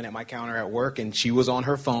was a woman at my counter at work, and she was on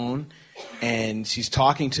her phone, and she's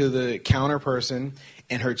talking to the counter person,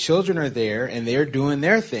 and her children are there, and they're doing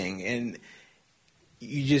their thing, and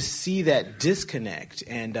you just see that disconnect,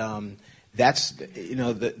 and that's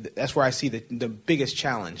where I see the biggest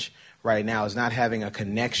challenge right now is not having a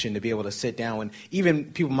connection to be able to sit down. When even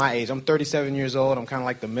people my age, I'm 37 years old, I'm kind of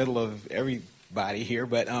like the middle of everybody here,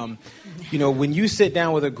 but when you sit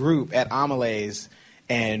down with a group at Ameles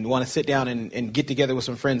and want to sit down and get together with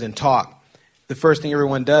some friends and talk, the first thing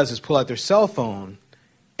everyone does is pull out their cell phone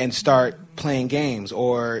and start playing games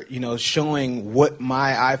or, showing what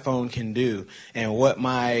my iPhone can do and what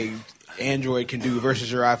my Android can do versus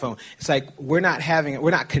your iPhone. It's like we're not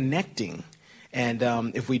connecting. And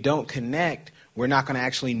if we don't connect, we're not going to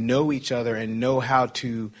actually know each other and know how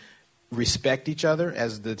to respect each other,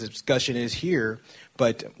 as the discussion is here.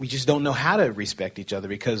 But we just don't know how to respect each other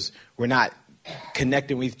because we're not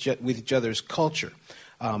connecting with each other's culture.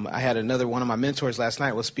 I had one of my mentors last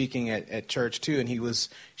night was speaking at church too, and he was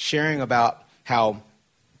sharing about how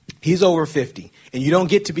he's over 50. And you don't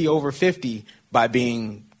get to be over 50 by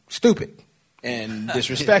being stupid and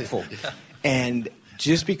disrespectful. And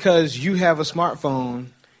just because you have a smartphone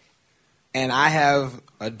and I have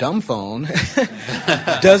a dumb phone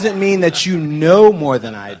doesn't mean that you know more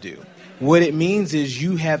than I do. What it means is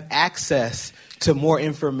you have access to more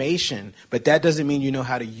information, but that doesn't mean you know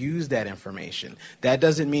how to use that information. That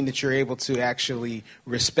doesn't mean that you're able to actually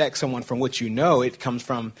respect someone from what you know. It comes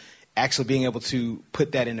from actually being able to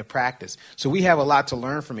put that into practice. So we have a lot to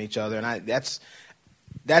learn from each other, and that's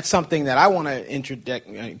something that I want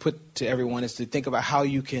to put to everyone, is to think about how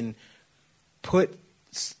you can put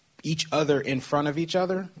each other in front of each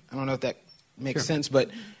other. I don't know if that makes sense, but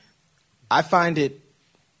I find it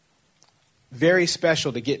very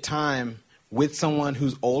special to get time with someone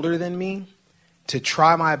who's older than me to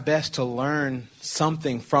try my best to learn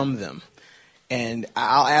something from them. And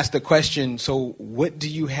I'll ask the question, so what do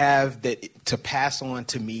you have to pass on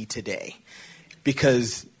to me today?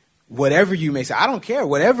 Because whatever you may say, I don't care.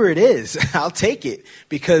 Whatever it is, I'll take it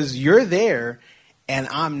because you're there and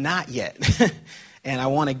I'm not yet. And I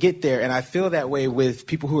want to get there. And I feel that way with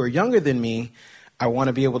people who are younger than me. I want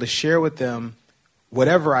to be able to share with them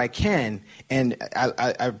whatever I can. And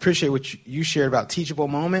I appreciate what you shared about teachable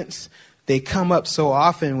moments. They come up so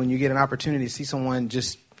often when you get an opportunity to see someone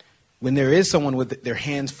when there is someone with their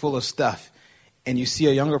hands full of stuff and you see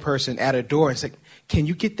a younger person at a door, it's like, can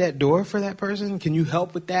you get that door for that person? Can you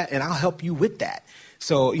help with that? And I'll help you with that.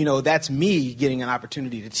 So, that's me getting an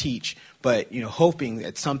opportunity to teach, but, hoping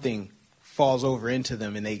that something falls over into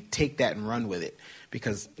them and they take that and run with it.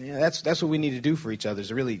 Because that's what we need to do for each other, is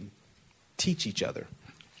to really teach each other.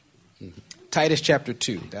 Mm-hmm. Titus chapter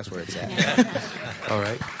 2, that's where it's at. All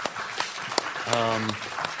right.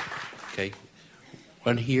 Okay.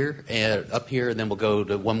 One here, up here, and then we'll go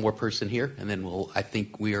to one more person here, and then I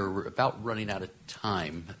think we are about running out of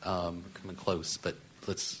time, coming close, but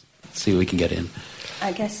let's see what we can get in.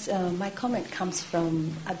 I guess my comment comes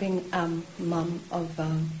from being mom of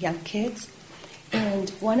young kids, And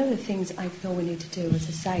one of the things I feel we need to do as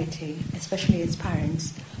a society, especially as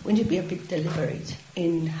parents, we need to be a bit deliberate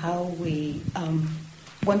in how we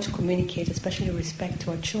want to communicate, especially respect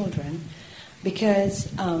to our children, because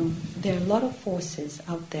there are a lot of forces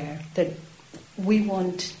out there that we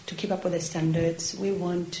want to keep up with the standards. We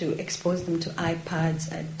want to expose them to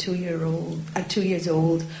iPads at 2 years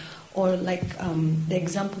old, or like the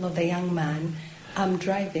example of the young man. I'm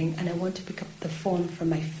driving and I want to pick up the phone from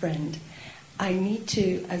my friend. I need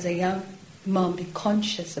to, as a young mom, be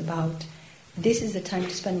conscious about this is the time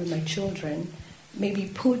to spend with my children.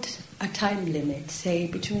 Maybe put a time limit, say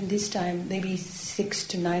between this time, maybe 6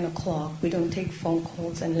 to 9 o'clock. We don't take phone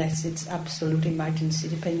calls unless it's absolute emergency,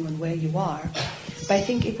 depending on where you are. But I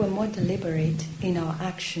think if we're more deliberate in our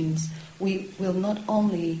actions, we will not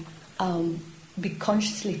only be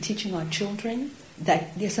consciously teaching our children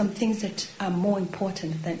that there are some things that are more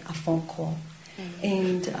important than a phone call. Mm-hmm.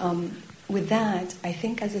 And with that, I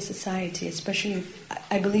think as a society, especially,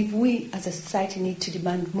 I believe we as a society need to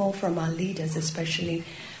demand more from our leaders, especially.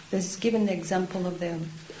 There's given the example of the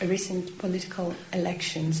recent political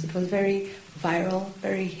elections. It was very viral,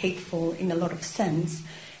 very hateful in a lot of sense,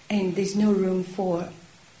 and there's no room for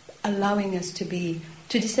allowing us to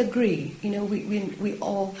disagree. You know, we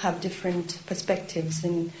all have different perspectives,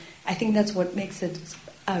 and I think that's what makes it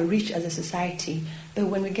rich as a society. But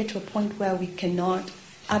when we get to a point where we cannot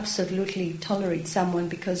absolutely tolerate someone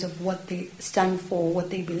because of what they stand for, what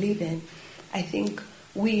they believe in, I think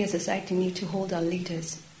we as a society need to hold our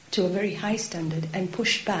leaders to a very high standard and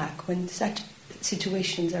push back when such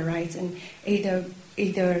situations arise, and either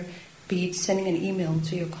be it sending an email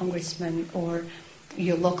to your congressman or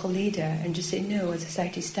your local leader and just say, no, as a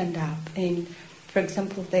society, stand up. And for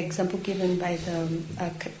example, the example given by the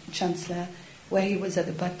Chancellor, where he was at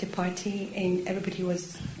the birthday party and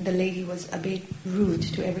the lady was a bit rude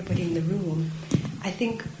to everybody in the room. I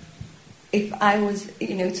think if I was,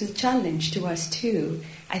 it's a challenge to us too.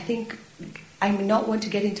 I think I may not want to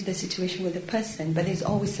get into the situation with the person, but there's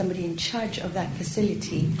always somebody in charge of that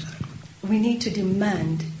facility. We need to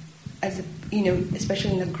demand,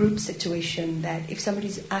 especially in a group situation, that if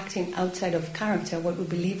somebody's acting outside of character, what we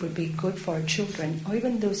believe would be good for our children or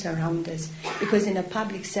even those around us, because in a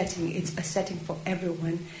public setting, it's a setting for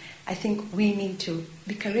everyone. I think we need to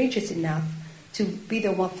be courageous enough to be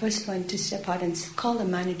the first one to step out and call a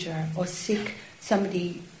manager or seek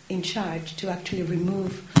somebody in charge to actually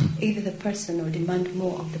remove either the person or demand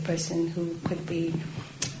more of the person who could be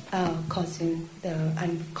causing the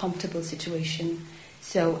uncomfortable situation.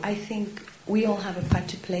 So I think we all have a part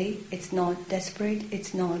to play. It's not desperate,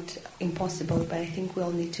 it's not impossible, but I think we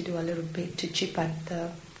all need to do a little bit to chip at the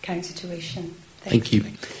current situation. Thank you.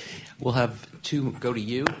 We'll have two go to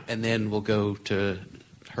you, and then we'll go to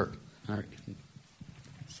her. All right.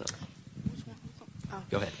 So,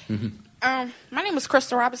 go ahead. Mm-hmm. My name is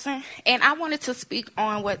Crystal Robinson, and I wanted to speak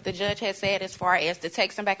on what the judge had said as far as the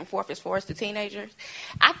texting back and forth as far as the teenagers.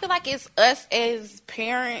 I feel like it's us as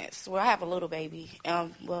parents. Well, I have a little baby.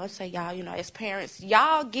 Let's say y'all, as parents,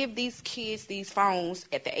 y'all give these kids these phones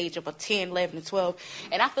at the age of 10, 11, and 12.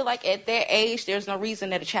 And I feel like at that age, there's no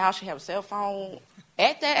reason that a child should have a cell phone.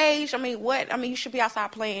 At that age, you should be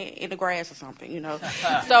outside playing in the grass or something,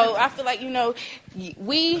 So I feel like,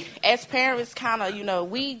 we as parents kind of,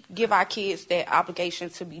 we give our kids that obligation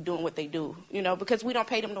to be doing what they do, because we don't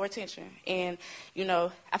pay them no attention. And,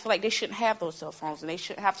 I feel like they shouldn't have those cell phones, and they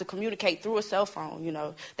shouldn't have to communicate through a cell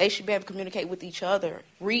phone, They should be able to communicate with each other.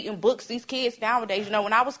 Reading books, these kids nowadays,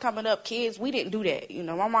 when I was coming up, kids, we didn't do that.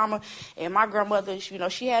 My mama and my grandmother,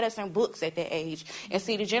 she had us in books at that age. And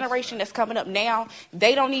see, the generation that's coming up now,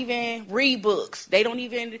 they don't even read books. They don't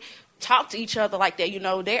even talk to each other like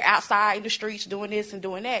that. They're outside in the streets doing this and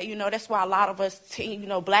doing that. That's why a lot of us,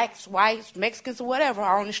 blacks, whites, Mexicans, or whatever,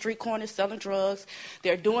 are on the street corners selling drugs.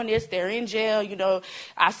 They're doing this. They're in jail.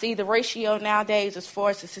 I see the ratio nowadays as far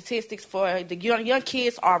as the statistics for the young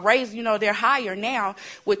kids are raised. They're higher now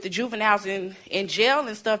with the juveniles in jail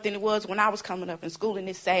and stuff than it was when I was coming up in school, and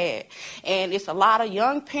it's sad. And it's a lot of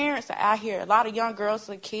young parents out here, a lot of young girls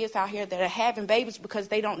and kids out here that are having babies because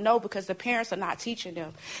they don't know, because the parents are not teaching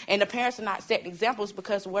them. And the parents are not setting examples,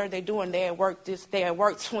 because what are they doing? They're at work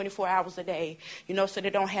 24 hours a day, so they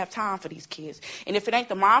don't have time for these kids. And if it ain't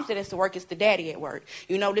the moms that has to work, it's the daddy at work.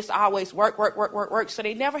 This always work. So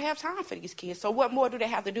they never have time for these kids. So what more do they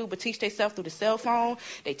have to do but teach themselves through the cell phone?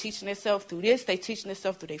 They teaching themselves through this. They teaching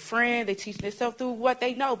themselves through their friend. They teaching themselves through what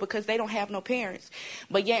they know, because they don't have no parents.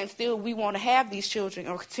 But yet and still we want to have these children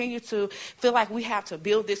or continue to feel like we have to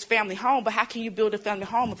build this family home. But how can you build a family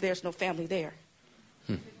home if there's no family there?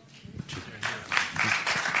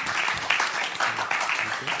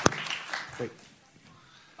 Great.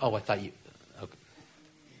 Oh, I thought you. Okay.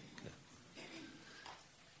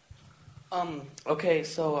 Okay,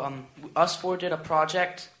 so us four did a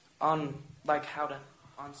project on like how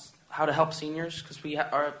to help seniors because we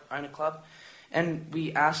are in a club, and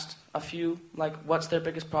we asked a few like what's their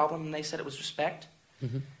biggest problem, and they said it was respect.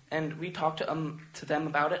 Mm-hmm. And we talked to them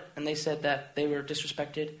about it, and they said that they were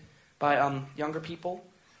disrespected by younger people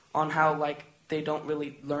on how like they don't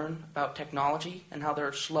really learn about technology and how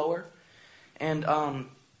they're slower, and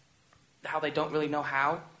how they don't really know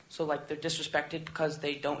how. So like they're disrespected because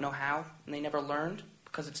they don't know how, and they never learned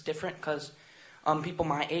because it's different. Because people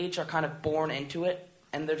my age are kind of born into it,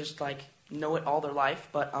 and they're just like know it all their life.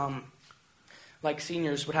 But like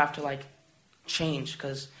seniors would have to like change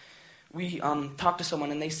because we talked to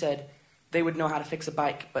someone and they said they would know how to fix a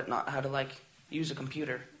bike, but not how to like use a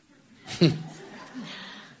computer.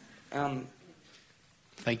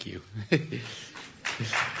 Thank you.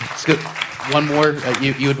 Let's go. One more.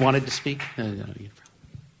 You had wanted to speak.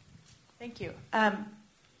 Thank you.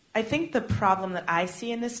 I think the problem that I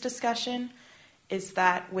see in this discussion is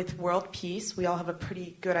that with world peace, we all have a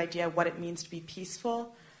pretty good idea what it means to be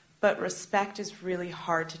peaceful, but respect is really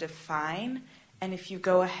hard to define. And if you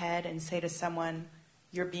go ahead and say to someone,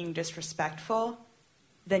 you're being disrespectful,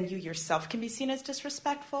 then you yourself can be seen as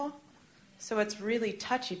disrespectful. So it's really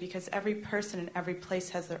touchy because every person in every place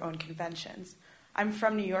has their own conventions. I'm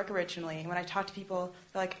from New York originally, and when I talk to people,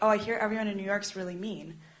 they're like, oh, I hear everyone in New York's really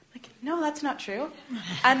mean. Like, no, that's not true.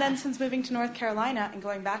 And then since moving to North Carolina and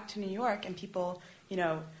going back to New York, and people,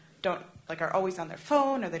 don't are always on their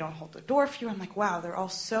phone or they don't hold the door for you, I'm like, wow, they're all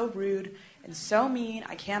so rude and so mean.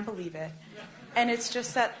 I can't believe it. And it's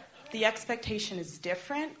just that the expectation is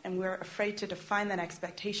different, and we're afraid to define that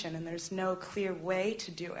expectation, and there's no clear way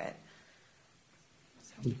to do it.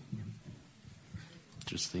 So.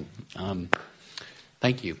 Interesting.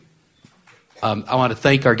 Thank you. I want to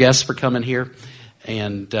thank our guests for coming here.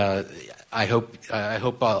 And I hope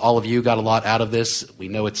all of you got a lot out of this. We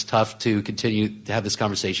know it's tough to continue to have this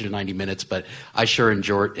conversation in 90 minutes, but I sure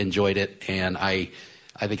enjoyed it, and I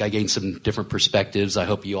think I gained some different perspectives. I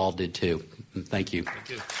hope you all did too. Thank you. Thank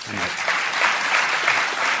you.